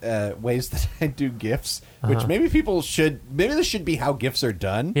ways that I do gifts, which maybe this should be how gifts are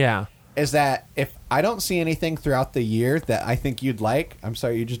done. Yeah. Is that if I don't see anything throughout the year that I think you'd like, I'm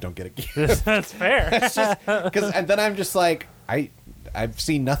sorry, you just don't get a gift. That's fair. And then I'm just like, I've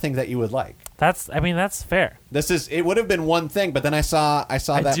seen nothing that you would like. That's fair. It would have been one thing, but then I saw I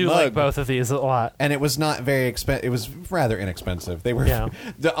that do mug, like both of these a lot. and it was not very expensive. It was rather inexpensive. They were Yeah.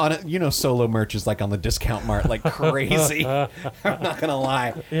 Solo merch is like on the discount mart like crazy. I'm not gonna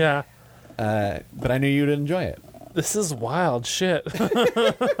lie, Yeah. but I knew you'd enjoy it. This is wild shit.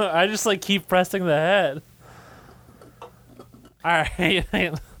 I just like keep pressing the head. All right.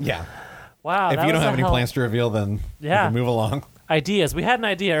 Yeah. Wow. If you don't have any plans to reveal, then we can move along. Ideas. We had an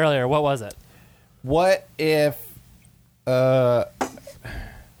idea earlier. What was it? What if We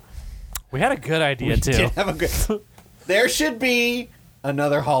had a good idea too. did have a good? There should be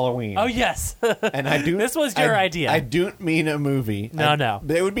another Halloween. Oh yes. And I do. This was your idea. I don't mean a movie. No.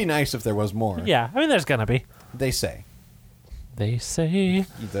 It would be nice if there was more. Yeah. I mean, there's gonna be. They say. They say.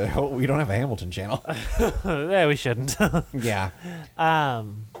 We don't have a Hamilton channel. Yeah, we shouldn't. Yeah. So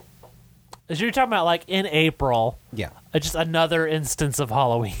you're talking about like in April, Yeah. just another instance of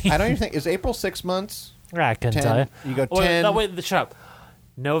Halloween. I don't even think is April 6 months. I couldn't 10. tell you. You go Wait, 10. No, wait, shut up.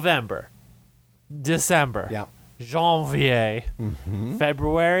 November, December, Yeah. Janvier,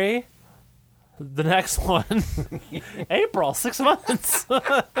 February, the next one, April, 6 months.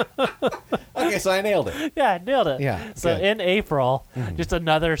 Okay, so I nailed it. Yeah, nailed it. Yeah, So good. in April, just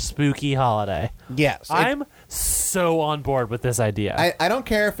another spooky holiday. Yes. I'm so on board with this idea. I don't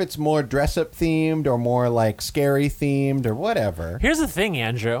care if it's more dress up themed or more like scary themed or whatever. Here's the thing,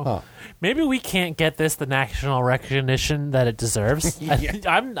 Andrew. Huh. Maybe we can't get this the national recognition that it deserves. Yeah.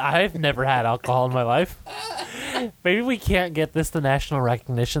 I've never had alcohol in my life. maybe we can't get this the national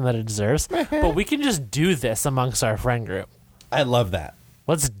recognition that it deserves, but we can just do this amongst our friend group. I love that.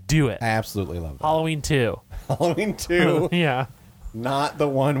 Let's do it. I absolutely love that. Halloween 2. Halloween 2, Yeah. not the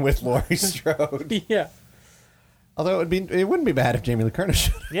one with Laurie Strode. Yeah. Although it wouldn't be bad if Jamie Lee Curtis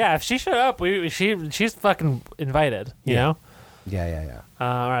showed up. Yeah, if she showed up, she's fucking invited, you know? Yeah.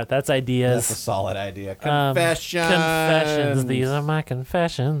 All right, that's ideas. That's a solid idea. Confessions. Confessions. These are my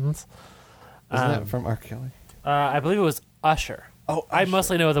confessions. Isn't that from R. Kelly? I believe it was Usher. Oh, I Usher.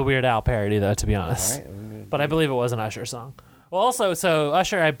 mostly know the Weird Al parody, though, to be honest. All right. But I believe it was an Usher song. Well, also, so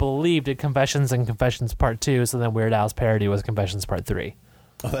Usher, I believe, did Confessions and Confessions Part 2, so then Weird Al's parody was Confessions Part 3.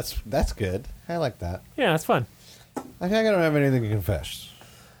 Oh, that's good. I like that. Yeah, that's fun. I think I don't have anything to confess.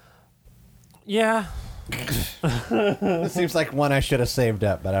 Yeah. This seems like one I should have saved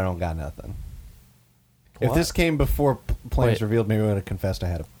up, but I don't got nothing. If What? this came before Planes Wait. Revealed, maybe I would have confessed I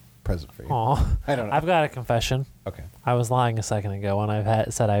had a present for you. Aw. I don't know. I've got a confession. Okay. I was lying a second ago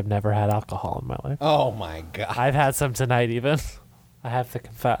when said I've never had alcohol in my life. Oh my god. I've had some tonight, even. I have to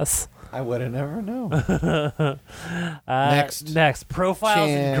confess. I would have never known. Next. Profiles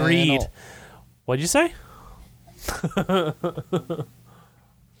and greed. Channel. What'd you say?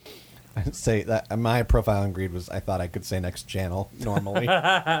 I'd say that my profile in greed was I thought I could say next channel normally,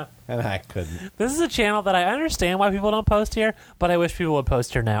 and I couldn't. This is a channel that I understand why people don't post here, but I wish people would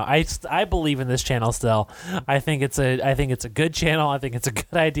post here now. I believe in this channel still. I think it's a good channel. I think it's a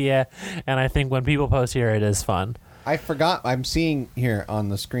good idea, and I think when people post here, it is fun. I forgot. I'm seeing here on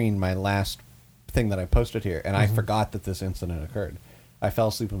the screen my last thing that I posted here, and I forgot that this incident occurred. I fell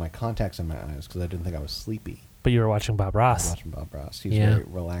asleep with my contacts in my eyes because I didn't think I was sleepy. But you were watching Bob I Ross. was watching Bob Ross. He's Yeah. very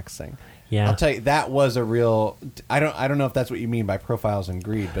relaxing. Yeah. I'll tell you, that was a real. I don't know if that's what you mean by profiles and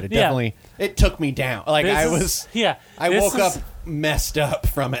greed, but it Yeah. definitely it took me down. Like This I is- was. yeah, I this woke is- up messed up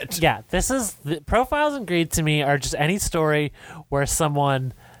from it. Yeah, profiles and greed to me are just any story where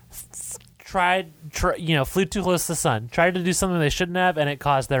someone flew too close to the sun, tried to do something they shouldn't have, and it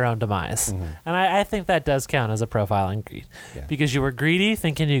caused their own demise. And I think that does count as a profile in greed. Yeah. Because you were greedy,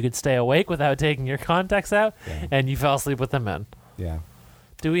 thinking you could stay awake without taking your contacts out, Yeah. and you fell asleep with them in. Yeah.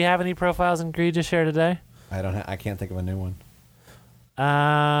 Do we have any profiles in greed to share today? I can't think of a new one.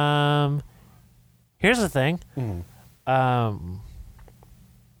 Here's the thing.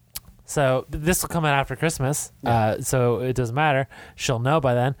 So this will come out after Christmas, so it doesn't matter. She'll know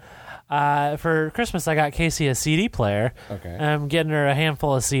by then. For Christmas, I got Casey a CD player. Okay. I'm getting her a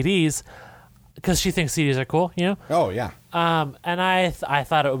handful of CDs because she thinks CDs are cool, you know? Oh yeah. And I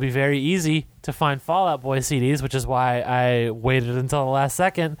thought it would be very easy to find Fall Out Boy CDs, which is why I waited until the last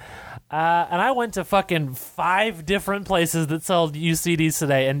second. And I went to fucking 5 different places that sold used CDs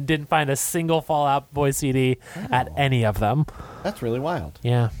today and didn't find a single Fall Out Boy CD at any of them. That's really wild.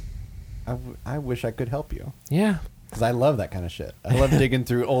 Yeah. I wish I could help you Yeah. because I love that kind of shit. I love digging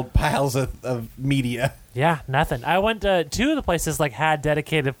through old piles of media. Yeah, nothing. I went to 2 of the places had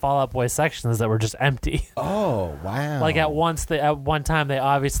dedicated Fall Out Boy sections that were just empty. Oh wow! Like at one time they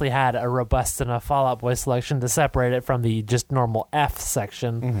obviously had a robust enough Fall Out Boy selection to separate it from the just normal F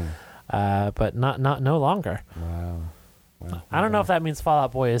section, but no longer. Wow. I don't know if that means Fall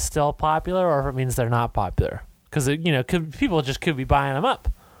Out Boy is still popular or if it means they're not popular because people just could be buying them up.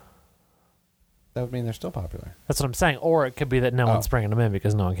 That would mean they're still popular. That's what I'm saying. Or it could be that no one's bringing them in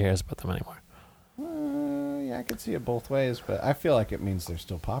because no one cares about them anymore. Yeah, I could see it both ways, but I feel like it means they're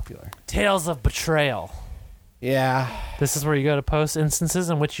still popular. Tales of Betrayal. Yeah. This is where you go to post instances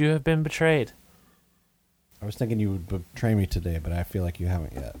in which you have been betrayed. I was thinking you would betray me today, but I feel like you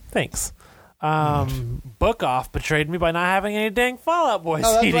haven't yet. Thanks. Book Off betrayed me by not having any dang Fall Out Boy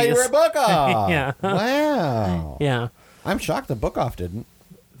Oh, that's CDs. why you were a Book Off. Yeah. Wow. Yeah. I'm shocked the Book Off didn't.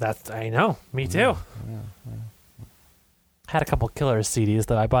 I know. Me too. Had a couple killer CDs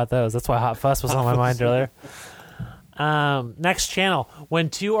that I bought those. That's why Hot Fuss was on my mind earlier. Next channel. When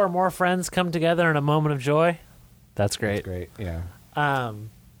 2 or more friends come together in a moment of joy. That's great. That's great. Yeah.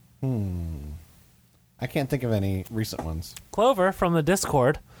 Um, I can't think of any recent ones. Clover from the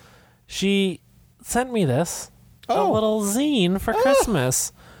Discord, she sent me this. A Oh. little zine for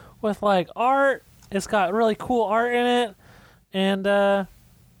Christmas with art. It's got really cool art in it. And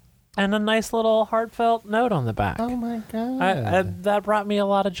a nice little heartfelt note on the back. Oh my god. That brought me a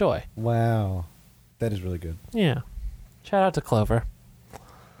lot of joy. Wow. That is really good. Yeah. Shout out to Clover.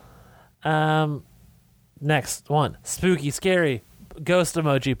 Next one. Spooky, scary. Ghost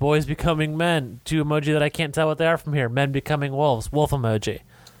emoji. Boys becoming men. 2 emoji that I can't tell what they are from here. Men becoming wolves. Wolf emoji.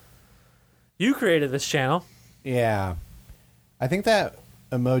 You created this channel. Yeah. I think that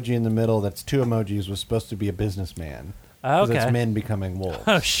emoji in the middle that's 2 emojis was supposed to be a businessman. 'Cause Okay. it's men becoming wolves.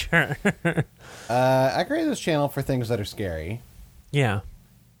 Oh, sure. I created this channel for things that are scary. Yeah.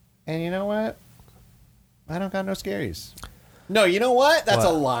 And you know what? I don't got no scaries. No, you know what? That's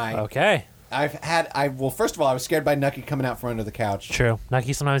a What? lie. Okay. Well, first of all, I was scared by Nucky coming out from under the couch. True.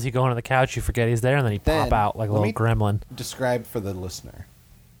 Nucky, sometimes you go under the couch, you forget he's there, and then he Then, pop out like a let little me- gremlin. Describe for the listener,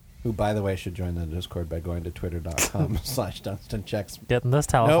 who, by the way, should join the Discord by going to twitter.com/DunstonChecks. Getting those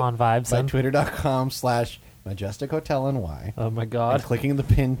telephone vibes By in. twitter.com/Majestic Hotel NY. Oh, my And God. clicking the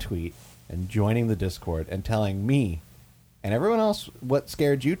pinned tweet and joining the Discord and telling me and everyone else what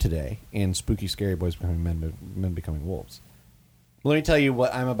scared you today in Spooky Scary Boys Becoming Men Becoming Wolves. Let me tell you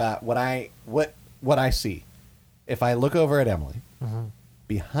what I'm about, what I see. If I look over at Emily,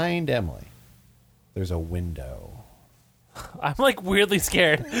 behind Emily, there's a window. I'm like weirdly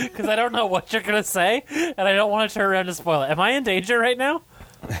scared because I don't know what you're going to say, and I don't want to turn around to spoil it. Am I in danger right now?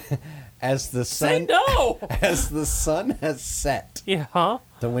 As the Say sun no! as the sun has set, Yeah, huh?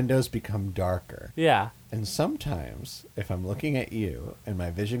 the windows become darker. Yeah. And sometimes, if I'm looking at you and my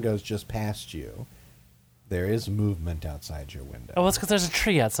vision goes just past you, there is movement outside your window. Oh, it's because there's a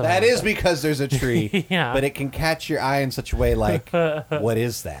tree outside. That is because there's a tree, Yeah. but it can catch your eye in such a way like, what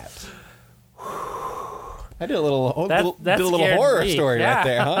is that? I did a little, That did a little scared horror me. story Yeah. right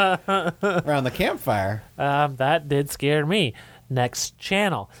there, huh? Around the campfire. That did scare me. Next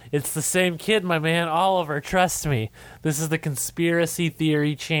channel. It's the same kid, my man, Oliver. Trust me. This is the Conspiracy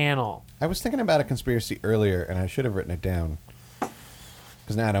Theory channel. I was thinking about a conspiracy earlier, and I should have written it down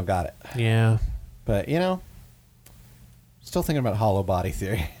because now I don't got it. Yeah. But still thinking about hollow body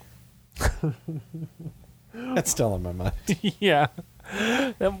theory. That's still in my mind. Yeah.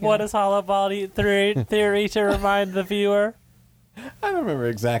 What is hollow body theory to remind the viewer? I don't remember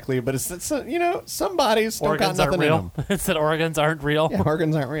exactly, but it's some bodies don't got Organs aren't nothing in real. them. It's that organs aren't real. Yeah,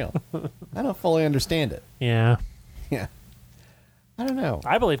 organs aren't real. I don't fully understand it. Yeah. Yeah, I don't know.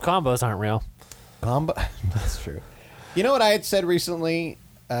 I believe combos aren't real. That's true. You know what I had said recently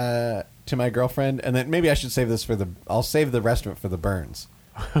to my girlfriend, and then maybe I should save this I'll save the rest of it for the burns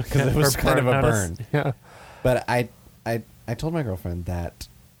because it was For kind of a notice. burn. Yeah. But I told my girlfriend that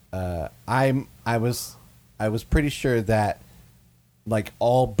I was pretty sure that like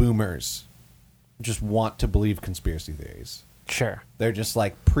all boomers just want to believe conspiracy theories. Sure. They're just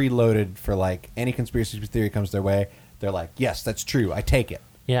like preloaded for like any conspiracy theory comes their way. They're like, yes, that's true. I take it.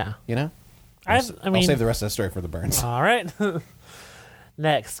 Yeah. You know. I'll I'll save the rest of the story for the burns. All right.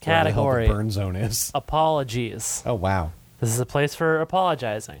 Next Where the hell category. the burn zone is. Apologies. Oh wow. This is a place for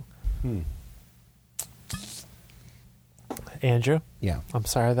apologizing. Andrew, Yeah. I'm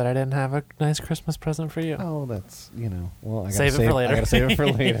sorry that I didn't have a nice Christmas present for you. Oh, that's well. I gotta Save it for later. I gotta save it for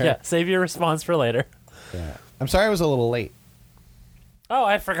later. Yeah, save your response for later. Yeah. I'm sorry I was a little late. Oh,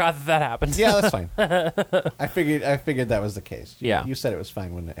 I forgot that happened. Yeah, that's fine. I figured that was the case. Yeah. You said it was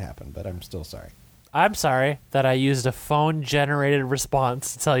fine when it happened, but I'm still sorry. I'm sorry that I used a phone-generated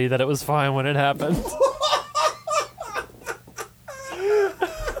response to tell you that it was fine when it happened.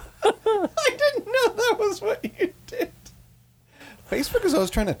 I didn't know that was what you did. Facebook is always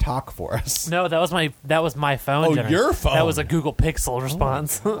trying to talk for us. No, that was my phone. Oh, generated. your phone. That was a Google Pixel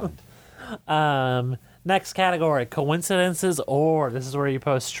response. Next category: coincidences, or this is where you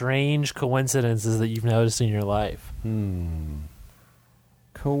post strange coincidences that you've noticed in your life.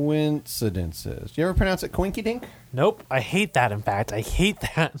 Coincidences. You ever pronounce it coinky dink? Nope, I hate that. In fact, I hate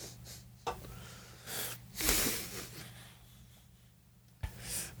that.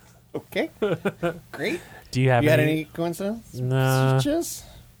 Okay. Great. Do you have You had any coincidences? No. Just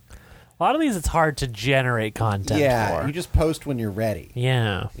A lot of these, it's hard to generate content yeah. for. You just post when you're ready.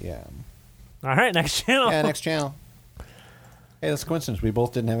 Yeah. Yeah. All right, next channel. Yeah. Next channel. Hey, that's a coincidence. We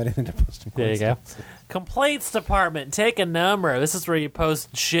both didn't have anything to post. In There you go. coincidence. Complaints department, take a number. This is where you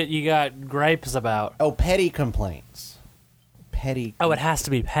post shit you got gripes about. Oh, petty complaints. Petty. Oh, it has to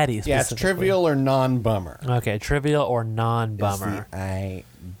be petty. Yeah, it's specifically. trivial or non-bummer. Okay, trivial or Is non-bummer. the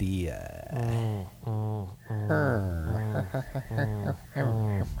idea.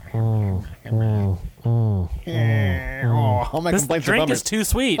 All my This complaints are drink bummers. is too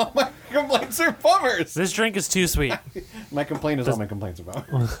sweet. All my complaints are bummers. This drink is too sweet. My complaint is all my complaints are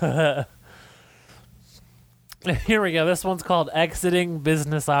bummers. Here we go. This one's called Exiting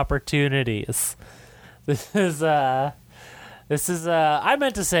Business Opportunities. This is I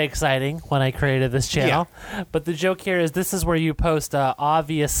meant to say exciting when I created this channel, but the joke here is this is where you post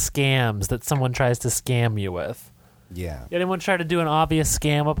obvious scams that someone tries to scam you with. Yeah. Anyone try to do an obvious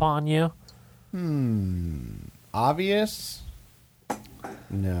scam upon you? Obvious?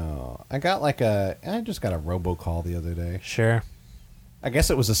 No. I just got a robocall the other day. Sure. I guess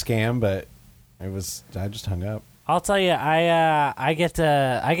it was a scam, but I just hung up. I'll tell you, I get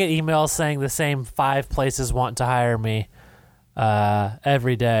emails saying the same 5 places want to hire me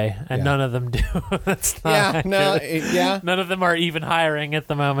every day, and Yeah. none of them do. That's not Yeah, no, accurate. None of them are even hiring at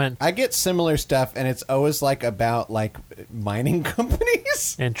the moment. I get similar stuff, and it's always like about like mining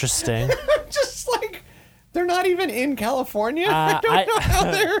companies. Interesting. Just like they're not even in California. I don't know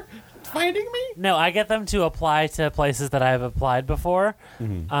how they're finding me. No, I get them to apply to places that I've applied before,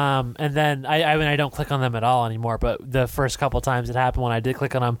 and then I mean I don't click on them at all anymore. But the first couple times it happened when I did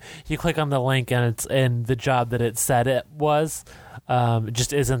click on them, you click on the link and it's in the job that it said it was, it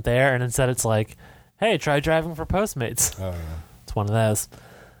just isn't there, and instead it's like, hey, try driving for Postmates. Oh, yeah. It's one of those.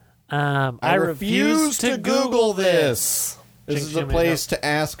 I refuse to Google this. This is a Jimmy, place to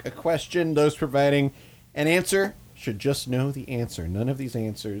ask a question. Those providing an answer should just know the answer. None of these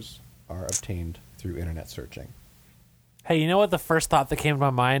answers are obtained through internet searching. Hey, you know what the first thought that came to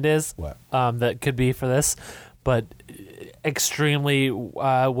my mind is? What? That could be for this, but extremely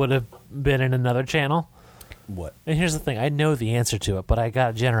would have been in another channel. What? And here's the thing: I know the answer to it, but I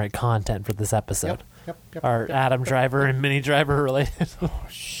gotta generate content for this episode. Yep. Are Adam Driver and Mini Driver related? Oh,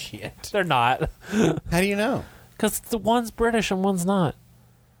 shit. They're not, How do you know? because the one's British and one's not,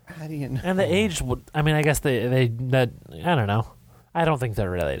 How do you know? and the age would. I mean, I guess they that I don't know. I don't think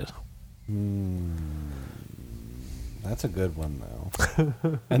they're related. That's a good one,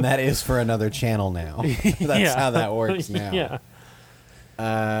 though. And that is for another channel now. That's Yeah. how that works now. Yeah.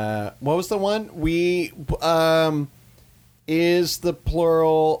 What was the one? Is the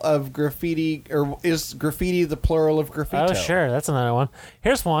plural of graffiti, or is graffiti the plural of graffito? Oh, sure. That's another one.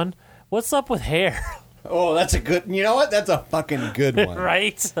 Here's one. What's up with hair? Oh, that's a good. You know what? That's a fucking good one.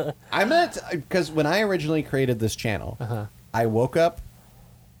 Right? I meant because when I originally created this channel, I woke up.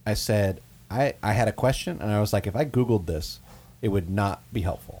 I said I had a question, and I was like, if I Googled this, it would not be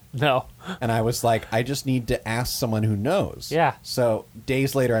helpful. No. And I was like, I just need to ask someone who knows. Yeah. So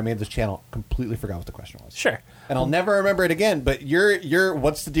days later, I made this channel. Completely forgot what the question was. Sure. And I'll never remember it again. But you're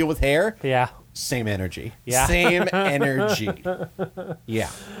what's the deal with hair? Yeah. Same energy. Yeah. Same energy. Yeah.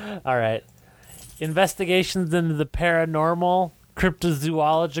 All right. Investigations into the paranormal,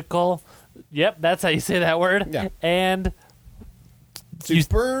 cryptozoological. Yep, that's how you say that word. Yeah. And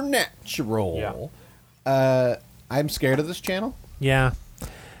Supernatural. I'm scared of this channel, yeah,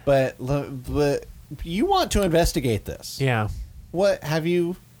 but you want to investigate this. yeah. What have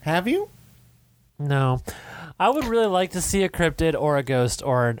you? Have you? No. I would really like to see a cryptid or a ghost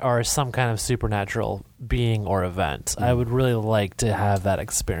or some kind of supernatural being or event. I would really like to have that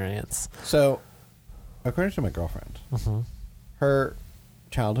experience. So, according to my girlfriend, her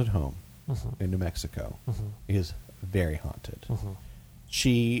childhood home in New Mexico is very haunted.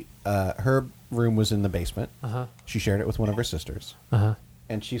 She, her room was in the basement. She shared it with one of her sisters,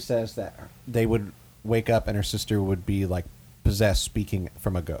 and she says that they would wake up and her sister would be like possessed, speaking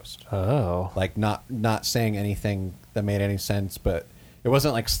from a ghost, Oh. like not saying anything that made any sense, but it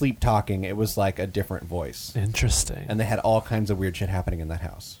wasn't like sleep talking. It was like a different voice, Interesting. and they had all kinds of weird shit happening in that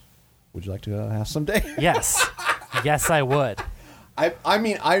house. Would you like to go to the house someday? Yes. Yes, I would. I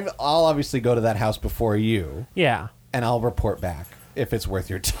mean, I'll obviously go to that house before you, Yeah. and I'll report back if it's worth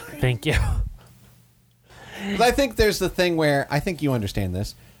your time. Thank you. But I think there's the thing where I think you understand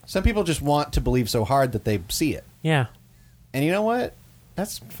this. Some people just want to believe so hard that they see it, Yeah. and you know what?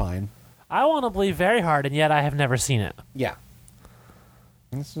 That's fine. I want to believe very hard, and yet I have never seen it. Yeah.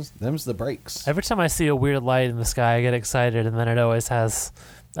 Them's the breaks. Every time I see a weird light in the sky, I get excited, and then it always has.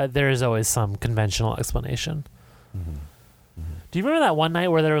 There is always some conventional explanation. Do you remember that one night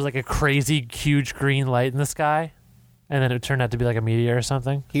where there was like a crazy, huge green light in the sky, and then it turned out to be like a meteor or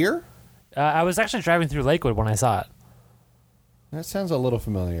something? Here? I was actually driving through Lakewood when I saw it. That sounds a little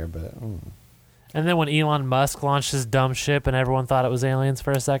familiar, but And then when Elon Musk launched his dumb ship, and everyone thought it was aliens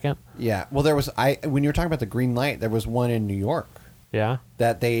for a second. yeah. Well, there was when you were talking about the green light, there was one in New York Yeah,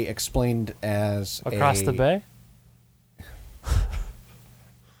 that they explained as across the bay.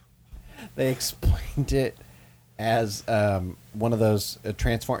 They explained it as one of those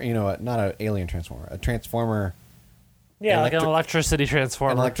transform. You know, not an alien transformer, a transformer, Yeah, like an Electric- electricity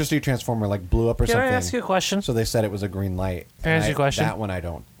transformer. an electricity transformer, like blew up or Can something. I ask you a question? So they said it was a green light. Can I ask you a question? That one I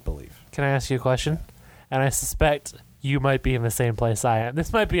don't believe. Can I ask you a question? And I suspect you might be in the same place I am.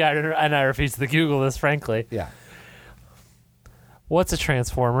 This might be, and I refuse to Google this, frankly. Yeah. What's a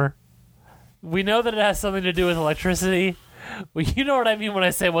transformer? We know that it has something to do with electricity. Well, you know what I mean when I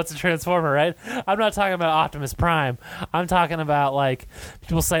say what's a transformer, right? I'm not talking about Optimus Prime. I'm talking about, like,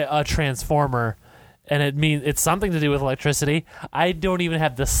 people say a transformer, and it means it's something to do with electricity. I don't even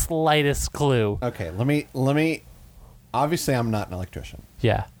have the slightest clue. Okay. Let me. Obviously, I'm not an electrician,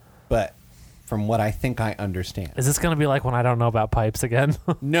 Yeah. but from what I think I understand. Is this going to be like when I don't know about pipes again?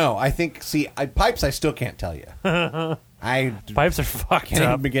 No, I think, pipes I still can't tell you. Pipes are fucked can't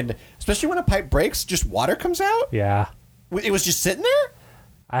even up. begin to, especially when a pipe breaks, just water comes out. Yeah. It was just sitting there,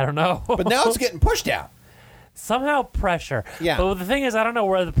 I don't know. but now it's getting pushed out. Somehow pressure. Yeah. But the thing is, I don't know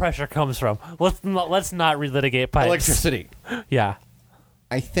where the pressure comes from. Let's not relitigate pipes. Electricity. Yeah.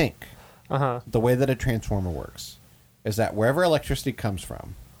 I think the way that a transformer works is that wherever electricity comes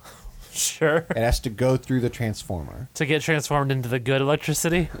from, Sure. it has to go through the transformer. To get transformed into the good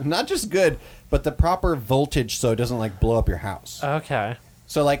electricity? Not just good, but the proper voltage so it doesn't like blow up your house. Okay.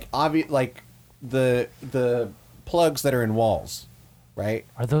 So like the plugs that are in walls, right?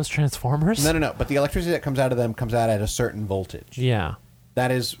 Are those transformers? No. But the electricity that comes out of them comes out at a certain voltage. Yeah.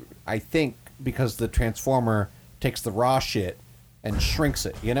 That is, I think, because the transformer takes the raw shit and shrinks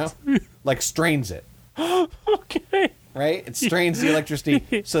it, like strains it. Okay. Right? It strains the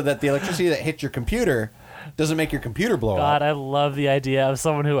electricity so that the electricity that hits your computer doesn't make your computer blow God, up. I love the idea of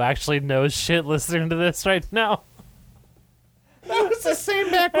someone who actually knows shit listening to this right now. That was the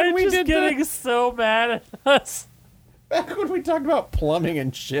same back when I'm we just did getting so mad at us. back when we talked about plumbing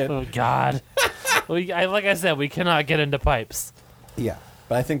and shit. Oh God. Like I said, we cannot get into pipes. Yeah,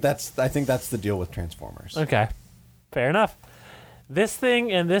 but I think that's the deal with transformers. Okay. Fair enough. This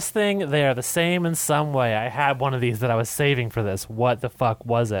thing and this thing, they are the same in some way. I had one of these that I was saving for this. What the fuck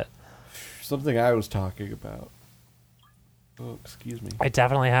was it? Something I was talking about. Oh, excuse me. I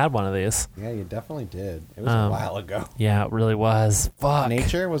definitely had one of these. Yeah, you definitely did. It was a while ago. Yeah, it really was. Fuck.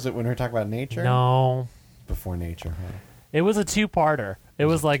 Nature? Was it when we were talking about nature? No. Before nature, huh? It was a two-parter. It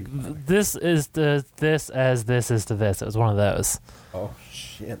was like, this is to this as this is to this. It was one of those. Oh,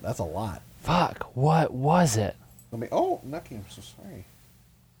 shit. That's a lot. Fuck. What was it? Oh, Nucky, I'm so sorry.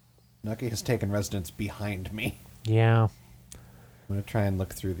 Nucky has taken residence behind me. Yeah. I'm going to try and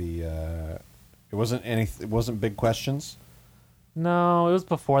look through the... It wasn't big questions? No, it was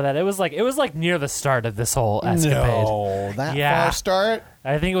before that. It was like near the start of this whole escapade. No, that far start?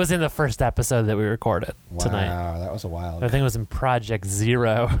 I think it was in the first episode that we recorded tonight. Wow, that was a while I ago. think it was in Project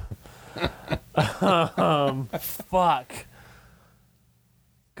Zero. Fuck.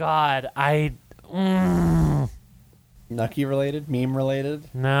 God, Nucky related? Meme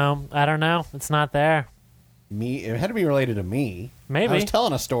related? no, I don't know. It's not there. Me? It had to be related to me. Maybe. I was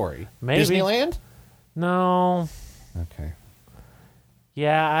telling a story. Maybe. Disneyland? No. Okay.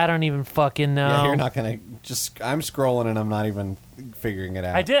 Yeah, I don't even fucking know. Yeah, you're not gonna I'm scrolling and I'm not even figuring it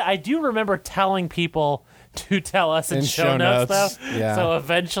out. I do remember telling people to tell us in show notes though. Yeah. So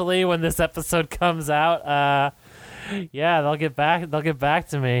eventually when this episode comes out, yeah, they'll get back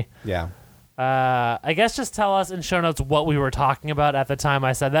to me. Yeah. I guess just tell us in show notes what we were talking about at the time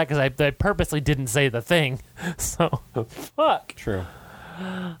I said that, because I purposely didn't say the thing. So, fuck. True.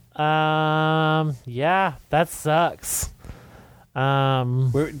 Yeah, that sucks.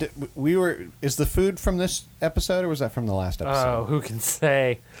 We were. Is the food from this episode or was that from the last episode? Oh, who can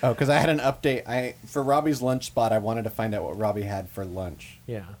say? Oh, because I had an update. For Robbie's lunch spot, I wanted to find out what Robbie had for lunch,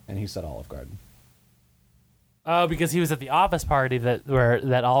 Yeah. and he said Olive Garden. Oh, because he was at the office party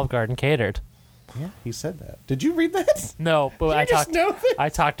that Olive Garden catered. Yeah, he said that. Did you read that? No, but You just know this? I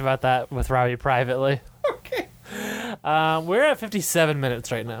talked about that with Robbie privately. Okay. We're at 57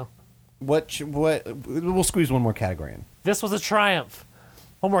 minutes right now. What? We'll squeeze one more category in. This was a triumph.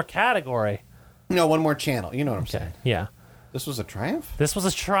 One more category. No, one more channel. You know what I'm saying. Yeah. This was a triumph? This was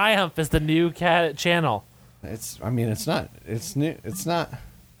a triumph as the new channel. It's not. It's new. It's not.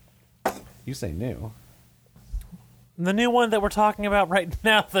 You say new. The new one that we're talking about right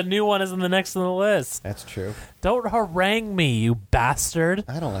now, the new one is in the next on the list. That's true. Don't harangue me, you bastard.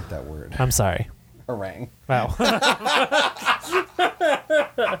 I don't like that word. I'm sorry. Harangue. Wow.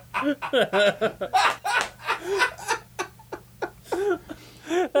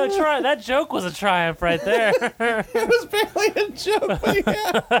 That joke was a triumph right there. It was barely a joke, but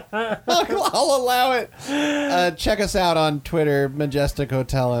yeah. I'll allow it. Check us out on Twitter, Majestic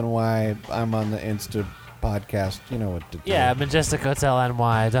Hotel NY. I'm on the Insta podcast. You know what to do. Yeah, Majestic Hotel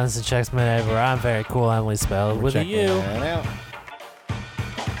NY, Dunstan Checks Me Everywhere. I'm very cool, Emily spelled with a Check U. that out.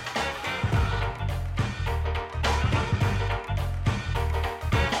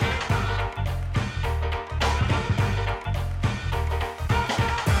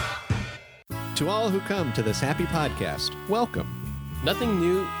 To all who come to this happy podcast, welcome. Nothing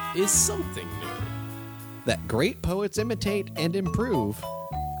new is something new. That great poets imitate and improve.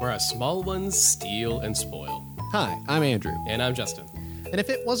 Where our small ones steal and spoil. Hi, I'm Andrew. And I'm Justin. And if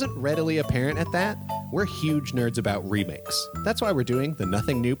it wasn't readily apparent at that, we're huge nerds about remakes. That's why we're doing the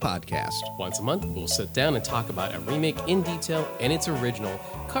Nothing New podcast. Once a month, we'll sit down and talk about a remake in detail and its original,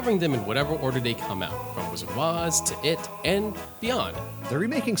 covering them in whatever order they come out, from Wizard of Oz to It and beyond. They're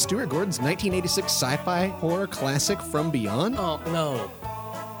remaking Stuart Gordon's 1986 sci-fi horror classic From Beyond? Oh, no.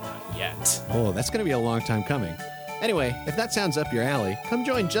 Not yet. Oh, that's going to be a long time coming. Anyway, if that sounds up your alley, come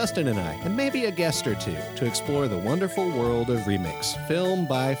join Justin and I, and maybe a guest or two, to explore the wonderful world of remakes, film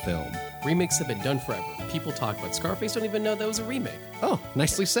by film. Remakes have been done forever. People talk about Scarface, don't even know that was a remake. Oh,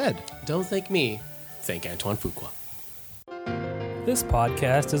 nicely said. Don't thank me, thank Antoine Fuqua. This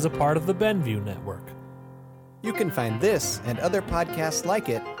podcast is a part of the Benview Network. You can find this and other podcasts like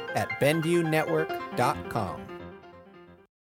it at BenviewNetwork.com.